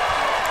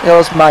 He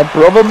owes my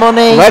brother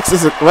money. Rex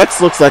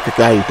looks like a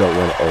guy you don't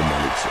want to owe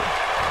money to.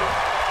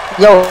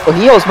 Yo,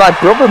 he owes my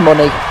brother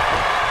money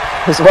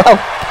as well.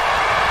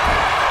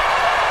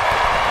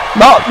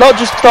 Not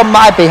just on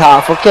my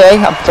behalf, okay?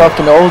 I'm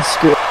talking old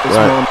school.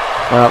 Joanna.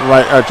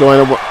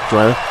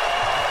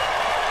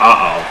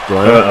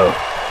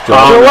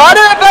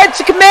 Joanna about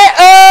to commit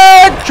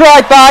a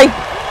drive-by.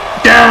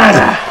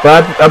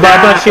 But I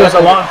thought she was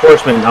a law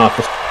enforcement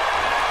officer.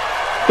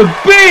 The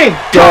big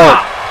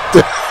top!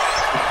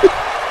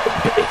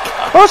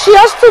 Well, she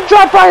has done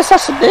drive-by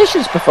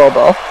assassinations before,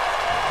 though.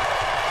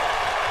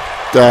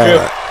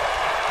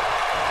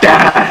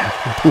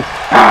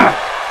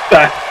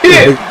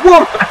 Hit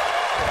woman!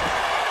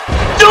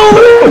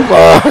 Dude!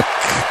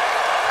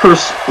 Her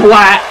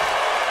splat!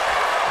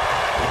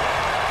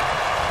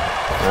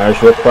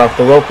 Irish whip off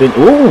the rope and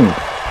ooh!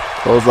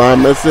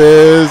 Clothesline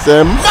misses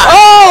and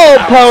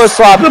power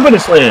slam! Flipping a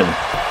slam!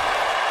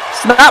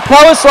 Snap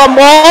power slam,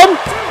 1,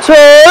 2,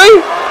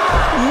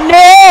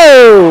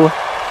 no!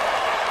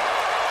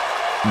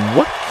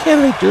 What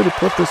can they do to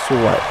put this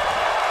away?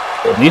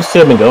 These two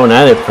have been going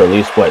at it for at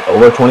least, what,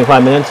 over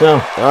 25 minutes now?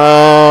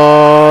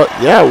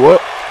 Yeah, what?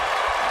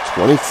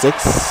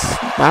 26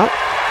 about?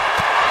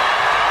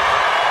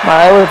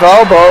 Maya with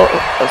elbow.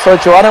 So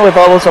Joanna with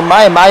elbows on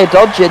Maya. Maya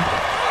dodging.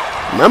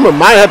 Remember,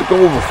 Maya had to go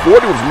over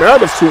 40 with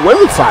Meredith to win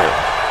the title.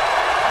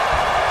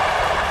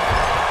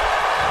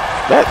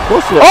 That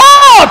close to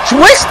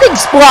twisting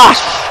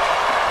splash!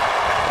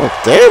 Oh,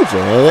 damn,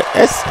 Joanna.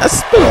 That's a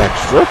bit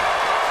extra.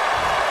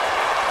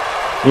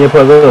 You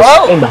put a little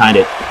spin behind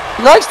it.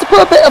 He likes to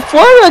put a bit of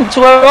flow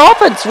into her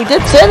offense. We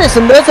did say this,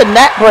 and there's a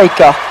net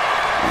breaker.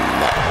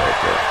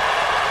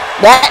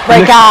 Net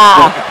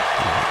breaker!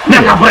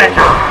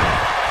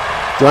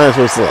 Joanna's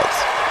first legs.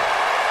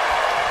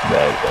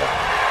 There you go.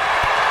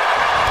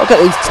 Look at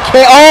these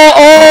kids.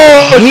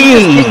 She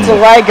just kicked a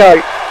leg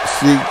out.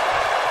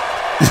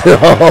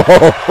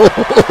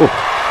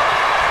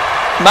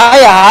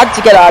 Maya had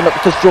to get on it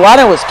because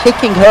Joanna was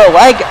kicking her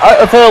leg out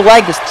of her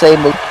leg, as the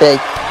same would be.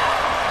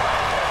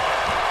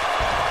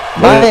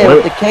 Maya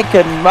with the kick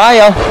and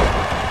Maya.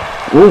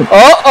 Ooh.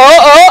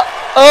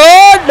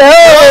 Oh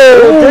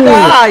no!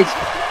 Denied!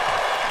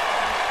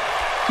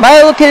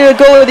 Maya looking to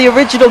go with the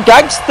original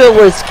Gangster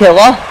List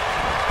killer.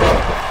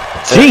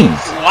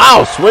 Jeez!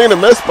 Wow, swing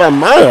and miss by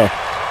Maya.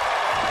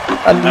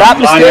 And that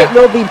mistake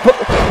will be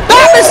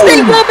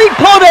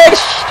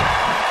punished!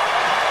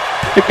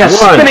 Like a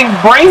spinning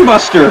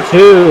brainbuster.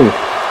 2.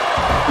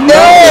 No!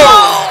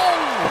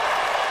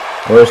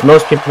 or as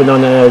most people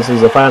know as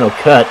is the final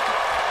cut.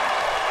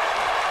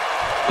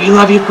 We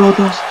love you,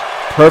 Goldust.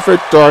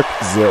 Perfect Dark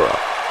Zero.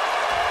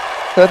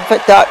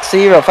 Perfect Dark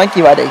Zero. Thank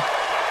you, Eddie.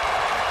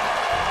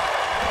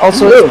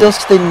 Also, it's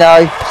Dustin now.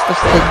 It's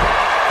Dustin.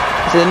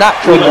 It's a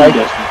natural now.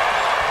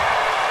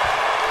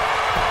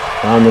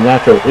 On the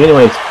natural.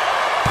 Anyways,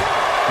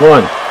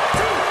 1,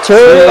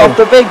 2 off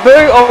the big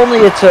boot.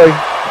 Only a 2.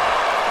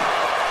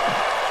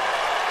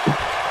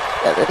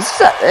 Yeah,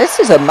 this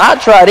is a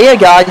match right here,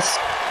 guys.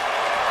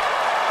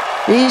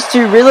 These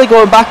two really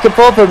going back and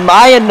forth, and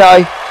Maya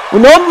now. We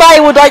know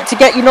Maya would like to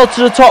get,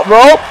 to the top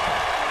rope.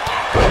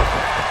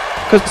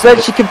 Because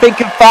then she can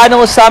think of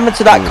final assignment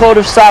to that Code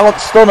of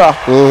Silence Stunner.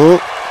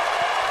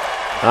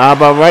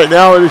 But right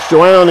now it is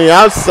Joanna on the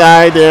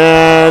outside,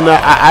 and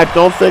I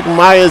don't think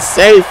Maya's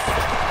safe.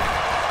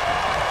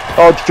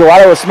 Oh,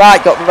 Joanna was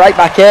smart, got right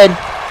back in.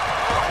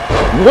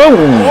 Whoa!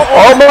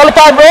 Oh,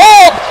 modified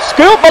rope!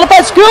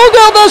 Modified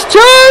schoolgirl, there's 2!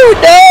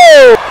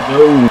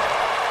 No!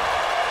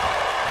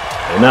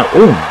 And now,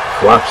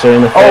 whaps her in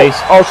the face.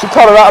 Oh, she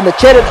caught her out on the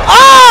chin and,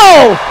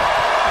 oh!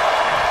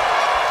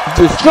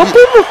 Just jump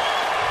in.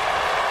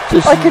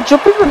 I can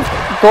jump in.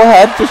 Go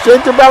ahead. Just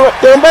shake her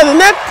down by the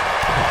neck.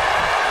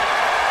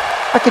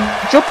 I can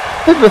jump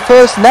in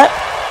reverse net.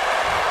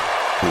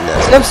 No.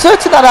 I'm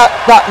certain that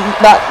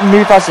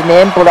move has a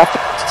name, but I think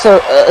it's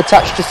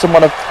attached to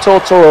someone of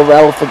total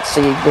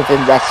irrelevancy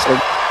within wrestling.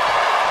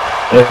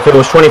 If it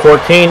was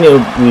 2014, it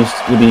would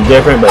be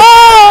different, but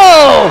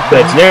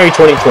it's nearly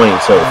 2020,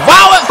 so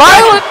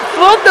violent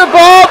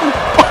thunderbomb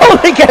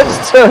only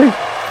gets 2.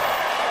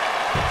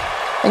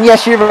 And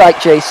yes, you're right,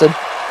 Jason.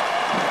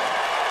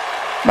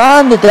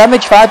 Man, the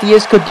damage 5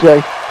 years could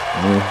do.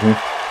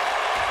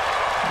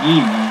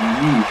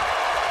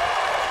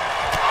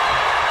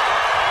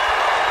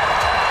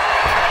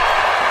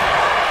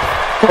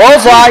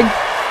 Clothesline.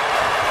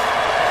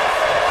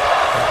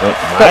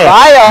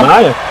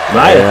 Maya.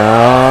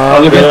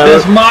 Oh, look at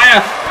this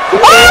Maya.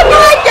 Oh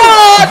my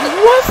God!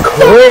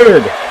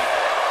 Cleared.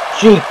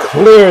 She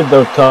cleared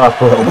the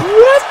top rope.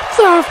 What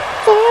the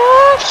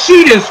fuck?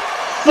 She just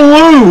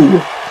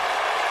flew.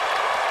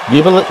 Do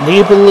you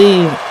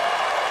believe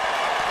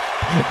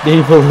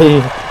in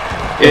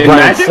United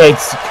magic?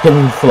 States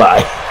can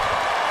fly?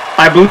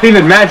 I believe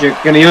in magic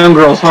in a young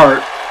girl's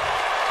heart.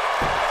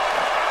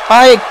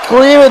 I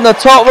clearing the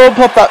top rope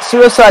off that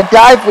suicide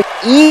dive with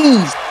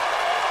ease.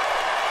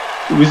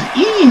 It was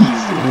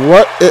ease.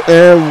 What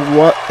is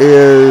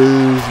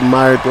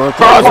my doing?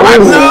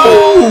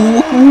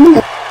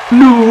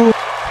 No.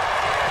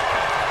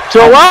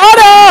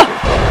 Joanna!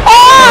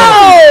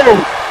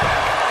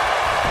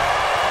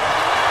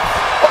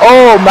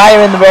 Oh,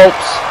 Maya in the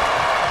ropes.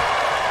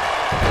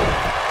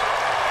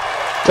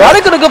 Joanna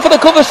gonna go for the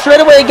cover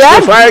straight away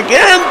again. Try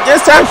again.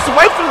 This time she's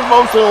away from the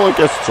ropes and only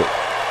gets 2.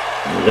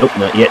 Nope,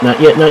 not yet.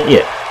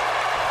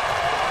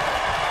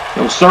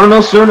 No sir.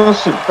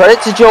 Credit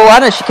to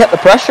Joanna, she kept the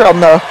pressure on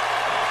though.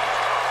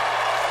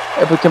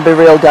 If we can be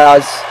real,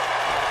 guys.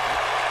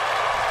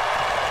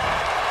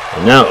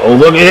 And now,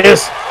 look at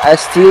this.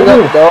 ST,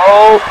 no.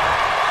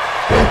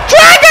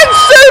 Dragon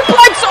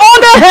suplex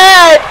on her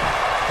head!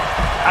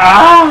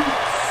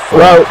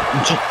 Well,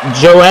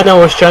 Joanna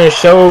was trying to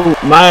show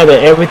Maya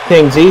that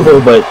everything's evil,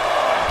 but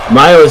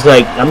Maya was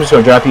like, I'm just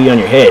going to drop you on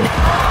your head.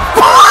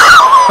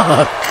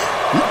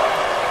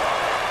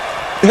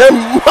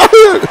 And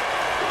Maya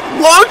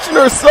launching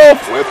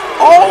herself with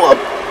all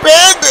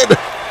abandon.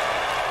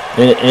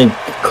 And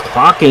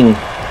clocking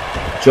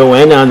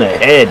Joanna on the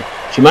head.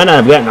 She might not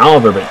have gotten all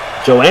of her, but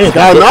Joanna's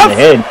got hit in the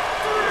head.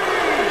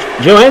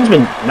 Joanne's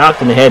been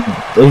knocked in the head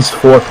at least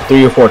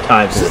 3 or 4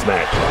 times in this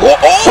match.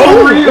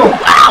 For real.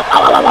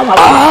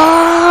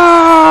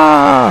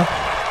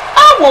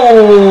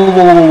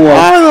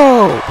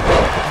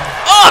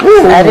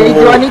 Eddie,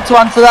 do I need to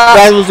answer that?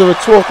 That was a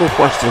rhetorical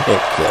question,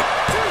 hit kid.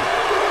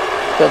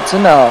 Good to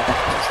know.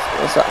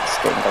 What's that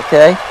sting,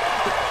 okay?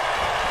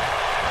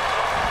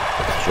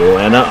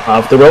 Joanna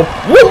off the rope.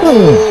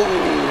 Woo!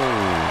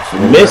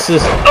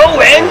 Misses.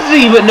 Oh,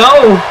 Enzy, but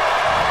no.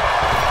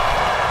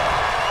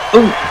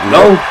 Oh,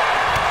 no.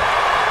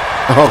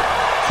 Oh,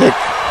 kick.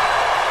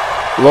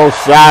 Low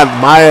side,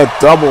 Maya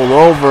doubled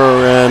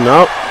over, and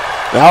now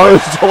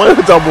it's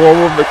Joanna double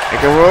over, but kick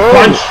her.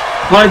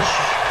 Punch.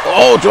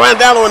 Oh, Joanna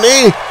down on a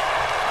knee.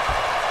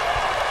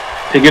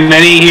 Taking the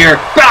knee here.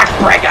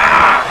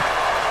 Backbreaker.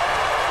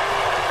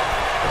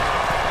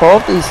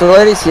 Both these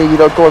ladies here,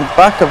 going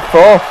back and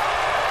forth.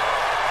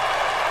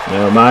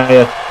 Now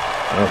Maya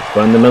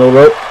on the middle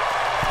rope.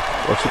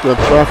 What's a good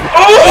traffic?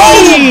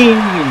 Oh!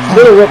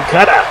 Middle rope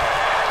cutter.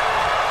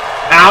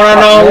 Out of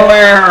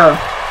nowhere.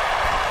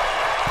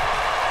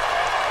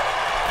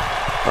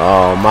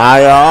 Oh,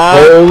 Maya.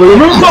 Holy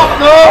moonsault,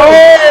 no!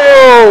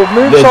 Oh,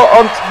 moonsault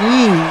on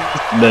knees.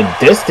 The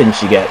distance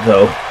she got,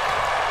 though.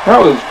 That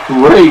was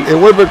great. It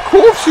would have been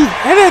cool if she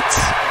hit it.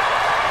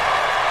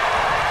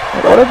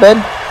 It would have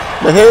been.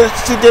 But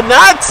she did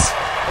not.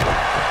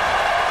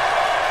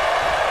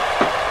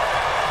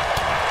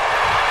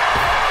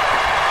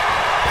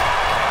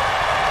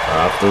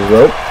 Off the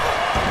rope.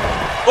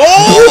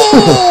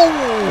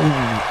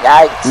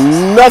 Yikes.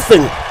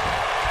 Nothing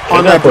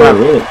on that drop.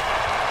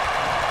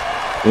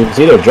 It's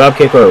either a drop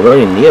kick or a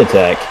running knee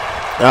attack.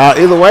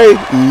 Either way,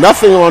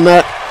 nothing on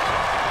that.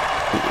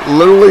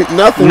 Literally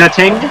nothing.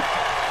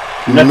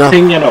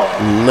 Nothing at all.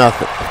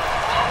 Nothing.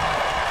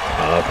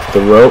 Off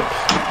the ropes.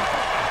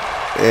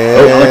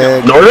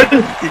 And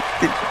Norton?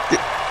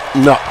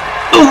 No.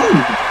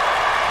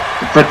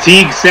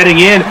 Fatigue setting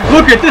in.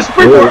 Look at this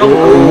springboard. He's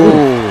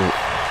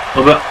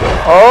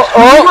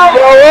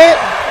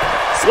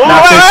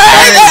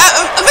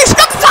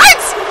got the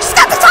tights! She's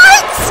got the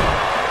tights!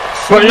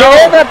 But no,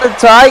 got the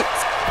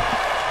tights.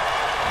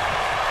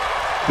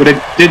 But it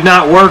did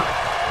not work.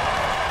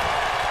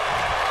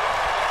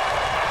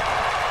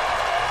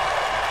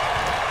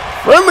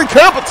 Friendly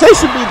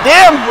competition be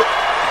damned.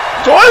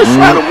 Joy's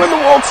trying to win the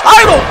world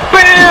title.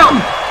 Bam!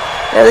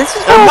 Yeah, this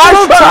is a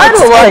world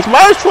title. Like,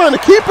 Myers trying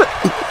to keep it.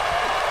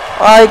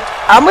 Like,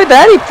 I'm with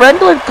Eddie.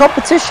 Friendly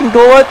competition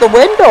go out the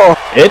window.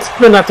 It's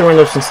been out the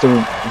window since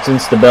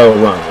the bell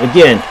rung.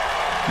 Again,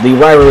 the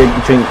rivalry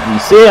between the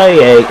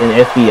CIA and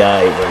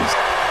FBI was.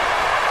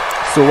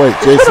 So wait,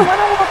 Jason.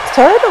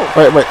 Title.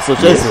 Wait. So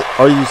Jason,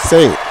 are you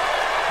saying?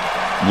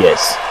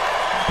 Yes.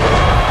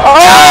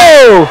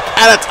 Oh!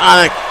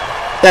 Catatonic.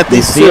 That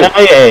The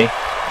CIA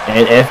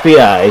and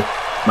FBI,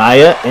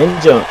 Maya and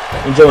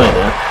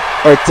Joanna,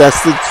 are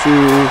destined to.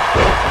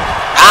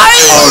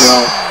 Oh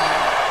no.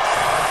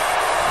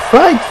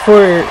 fight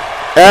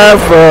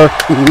forever.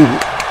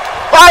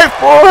 Fight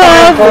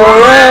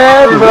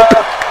forever.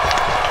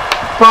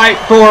 Fight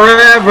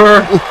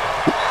forever.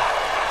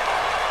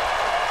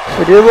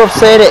 We do love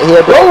saying it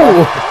here, but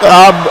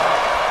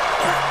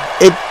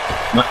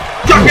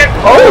Chuck it.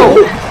 oh!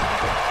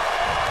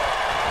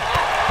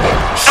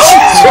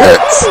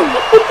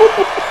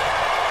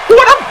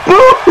 What a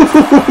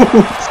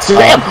boost!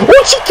 Slam!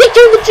 Oh, she kicked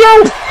her in the jaw!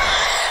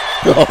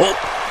 No,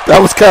 that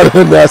was kind of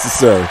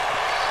unnecessary.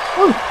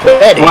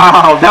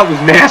 Wow, that was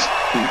nasty.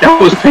 That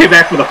was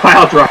payback for the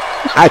pile drive.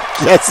 I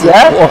guess it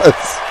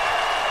was.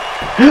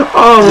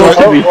 Oh,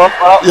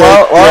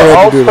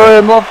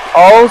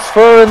 All's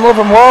fair in love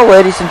and war,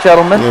 ladies and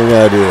gentlemen. You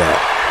gotta do that.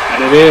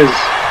 and it is.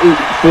 Ooh,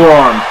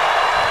 forearm.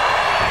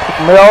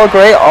 We all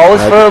agree, all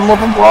is fair in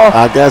love and war.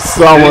 I guess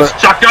somewhere.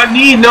 It's shotgun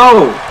knee,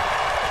 no.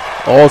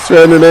 All's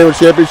fair in the name of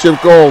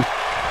championship gold.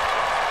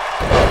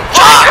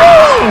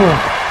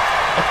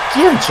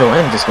 Again,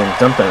 Joanne just gonna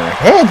dump in her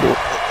head.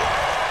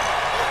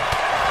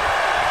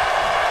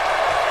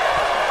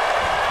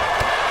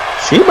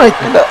 She might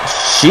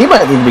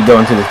need to be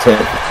going to the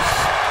tent.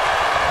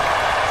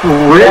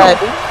 Really? Yeah,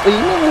 we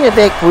need to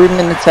make room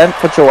in the tent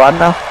for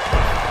Joanna.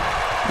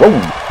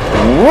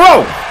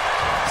 Whoa!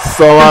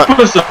 So Put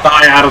us a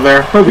eye out of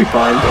there. He'll be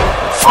fine.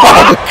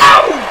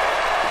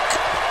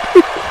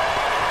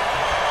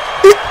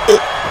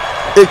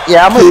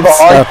 Yeah, I'm with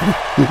Boy.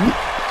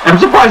 I'm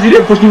surprised you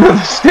didn't push me down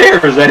the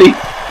stairs, Eddie.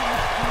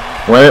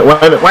 Wait. Oh!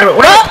 Right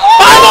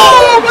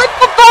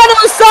before it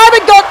was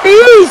Simon got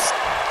these!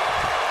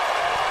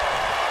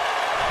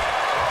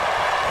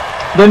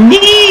 The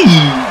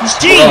knees!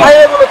 Gee!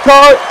 I am going to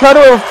cut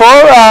her a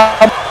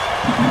forearm.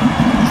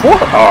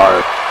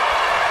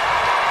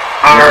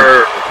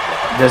 Arr.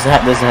 Doesn't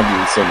have to be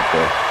the same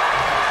before.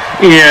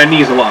 Yeah,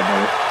 knees a lot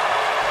better.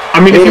 I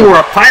mean, if you were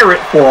a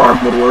pirate,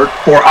 forearm would work.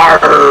 For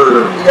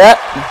arr. Yep.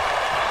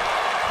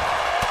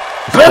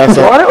 That's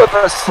it with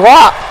a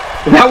slap.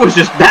 That was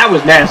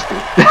nasty.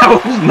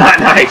 That was not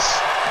nice.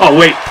 Oh,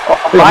 wait.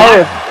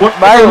 What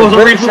was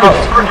the reason? Oh,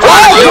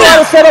 you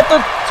gotta set up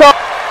the top.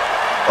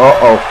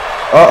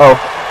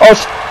 Oh,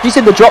 she's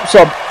in the drop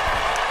sub.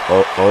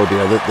 Oh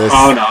dear, this.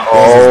 Oh no.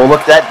 Oh,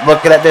 look at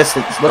that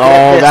distance. Look at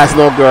that distance. That's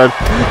no good.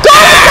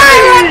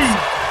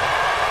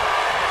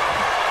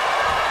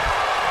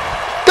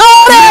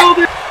 Got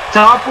it!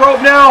 Top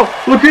rope now.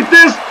 Look at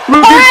this.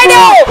 Look at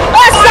Final!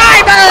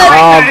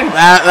 Simon!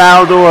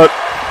 That'll do it.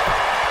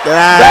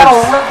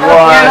 That'll rip your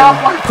head up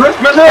like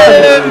Christmas.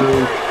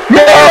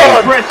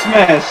 Merry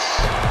Christmas.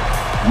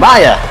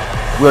 Maya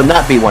will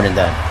not be one and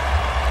done.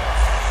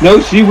 No,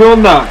 she will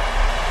not.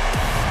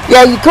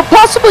 Yeah, you could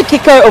possibly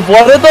kick out of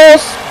one of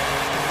those.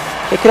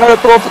 Kick out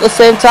of both at the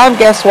same time,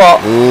 guess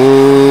what?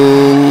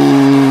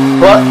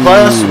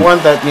 Plus one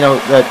that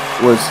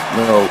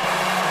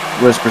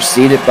was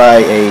preceded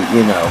by a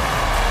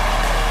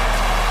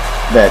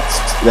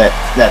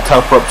that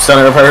tough rope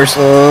center of hers.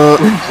 Yeah,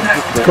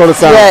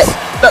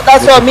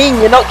 that's what I mean.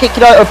 You're not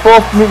kicking out of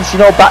both moves,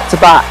 back to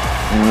back.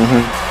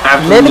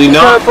 Absolutely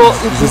not.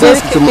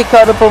 Maybe kick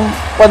out of them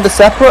when they're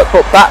separate,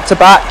 but back to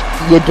back,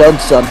 you're done,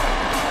 son.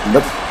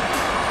 Nope.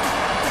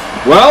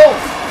 Well,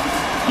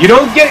 you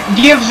don't get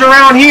gifts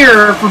around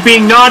here for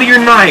being naughty or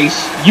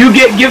nice. You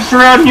get gifts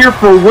around here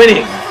for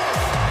winning.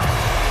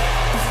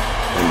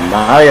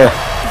 Maya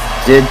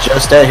did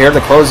just that here,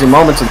 the closing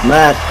moments of the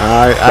match.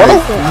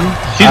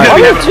 She's gonna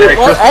be having a Merry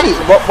Christmas. Hey,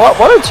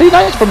 what are 2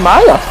 nights from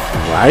Maya?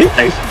 Right?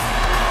 Nice.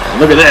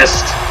 Look at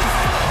this.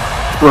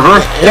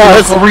 Reverse. Yeah,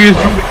 overused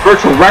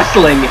virtual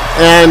wrestling.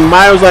 And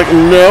Maya was like,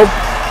 no.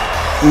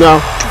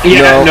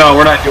 Yeah, no,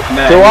 we're not doing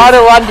that. Joanna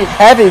landed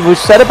heavy. We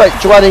said about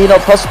Joanna,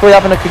 possibly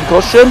having a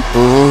concussion.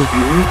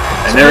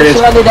 And there it is.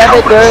 She landed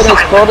heavy there, and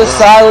it's bonus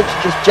silence,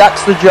 just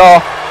jacks the jaw.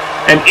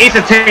 And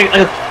Asa takes,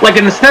 like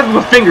in the snap of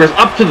a finger, is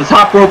up to the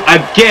top rope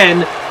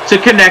again to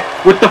connect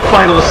with the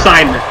final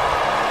assignment.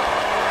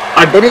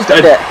 It is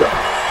dead.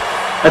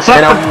 That's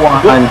And not a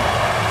 1,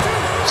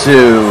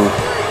 2,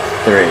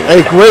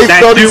 3. A great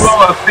that 30,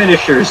 duo of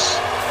finishers.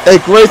 a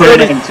great Put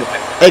an 30, end to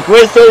it. a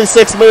great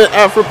 36-minute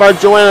effort by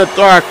Joanna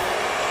Dark,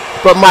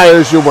 but Maya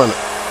is your winner.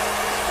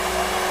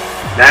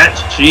 That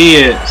she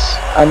is.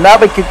 And now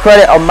we can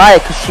credit on Maya,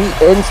 because she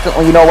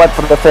instantly, went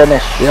for the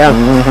finish. Yeah.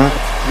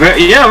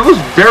 Yeah, it was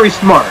very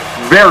smart.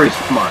 Very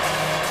smart.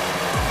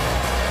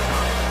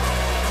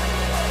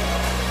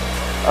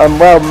 And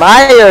well,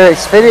 Maya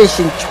is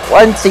finishing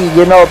 20,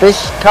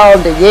 this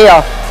calendar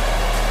year.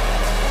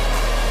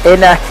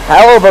 In a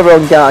hell of a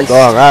run, guys.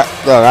 Dog,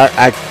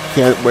 I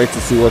can't wait to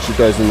see what she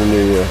does in the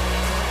new year.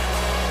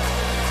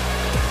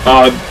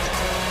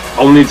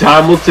 Only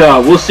time will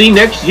tell. We'll see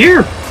next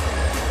year.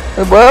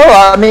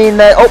 Well, I mean,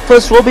 up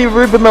first will be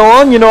Ruben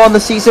Malone, on the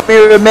season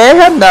Mirror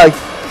Mayhem now.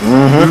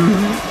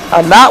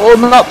 And that will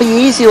not be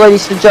easy,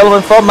 ladies and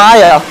gentlemen, for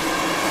Maya.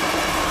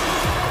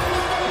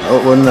 No,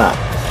 it will not.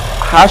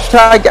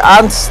 Hashtag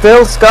and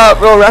still Scott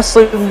Raw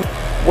Wrestling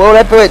World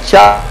Heavyweight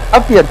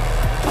Champion.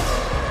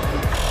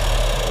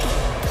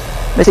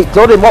 Mystic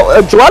Dunn,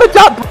 Joanna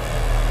Dark.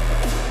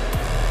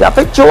 I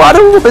think Joanna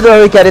will be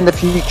there again in the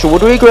future,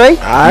 would we agree?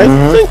 I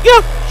think,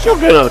 yeah, she'll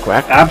get another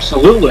crack.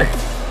 Absolutely.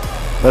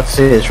 Let's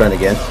see this run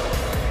again.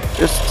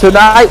 Just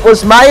tonight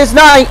was Maya's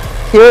night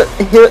here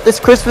at this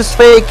Christmas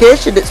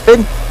vacation. It's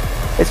been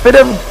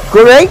a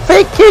great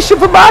vacation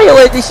for Maya,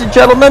 ladies and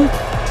gentlemen.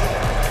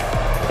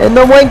 In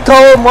the win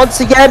column once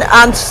again,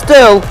 and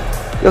still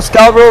your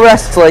Scarborough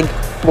Wrestling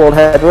World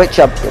Heavyweight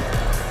Champion.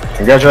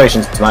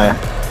 Congratulations, Maya.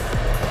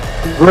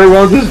 Very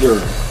well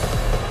deserved.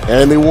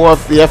 And the war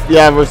for the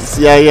FBI versus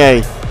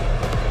CIA.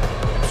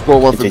 Score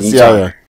 1 for the Continue CIA.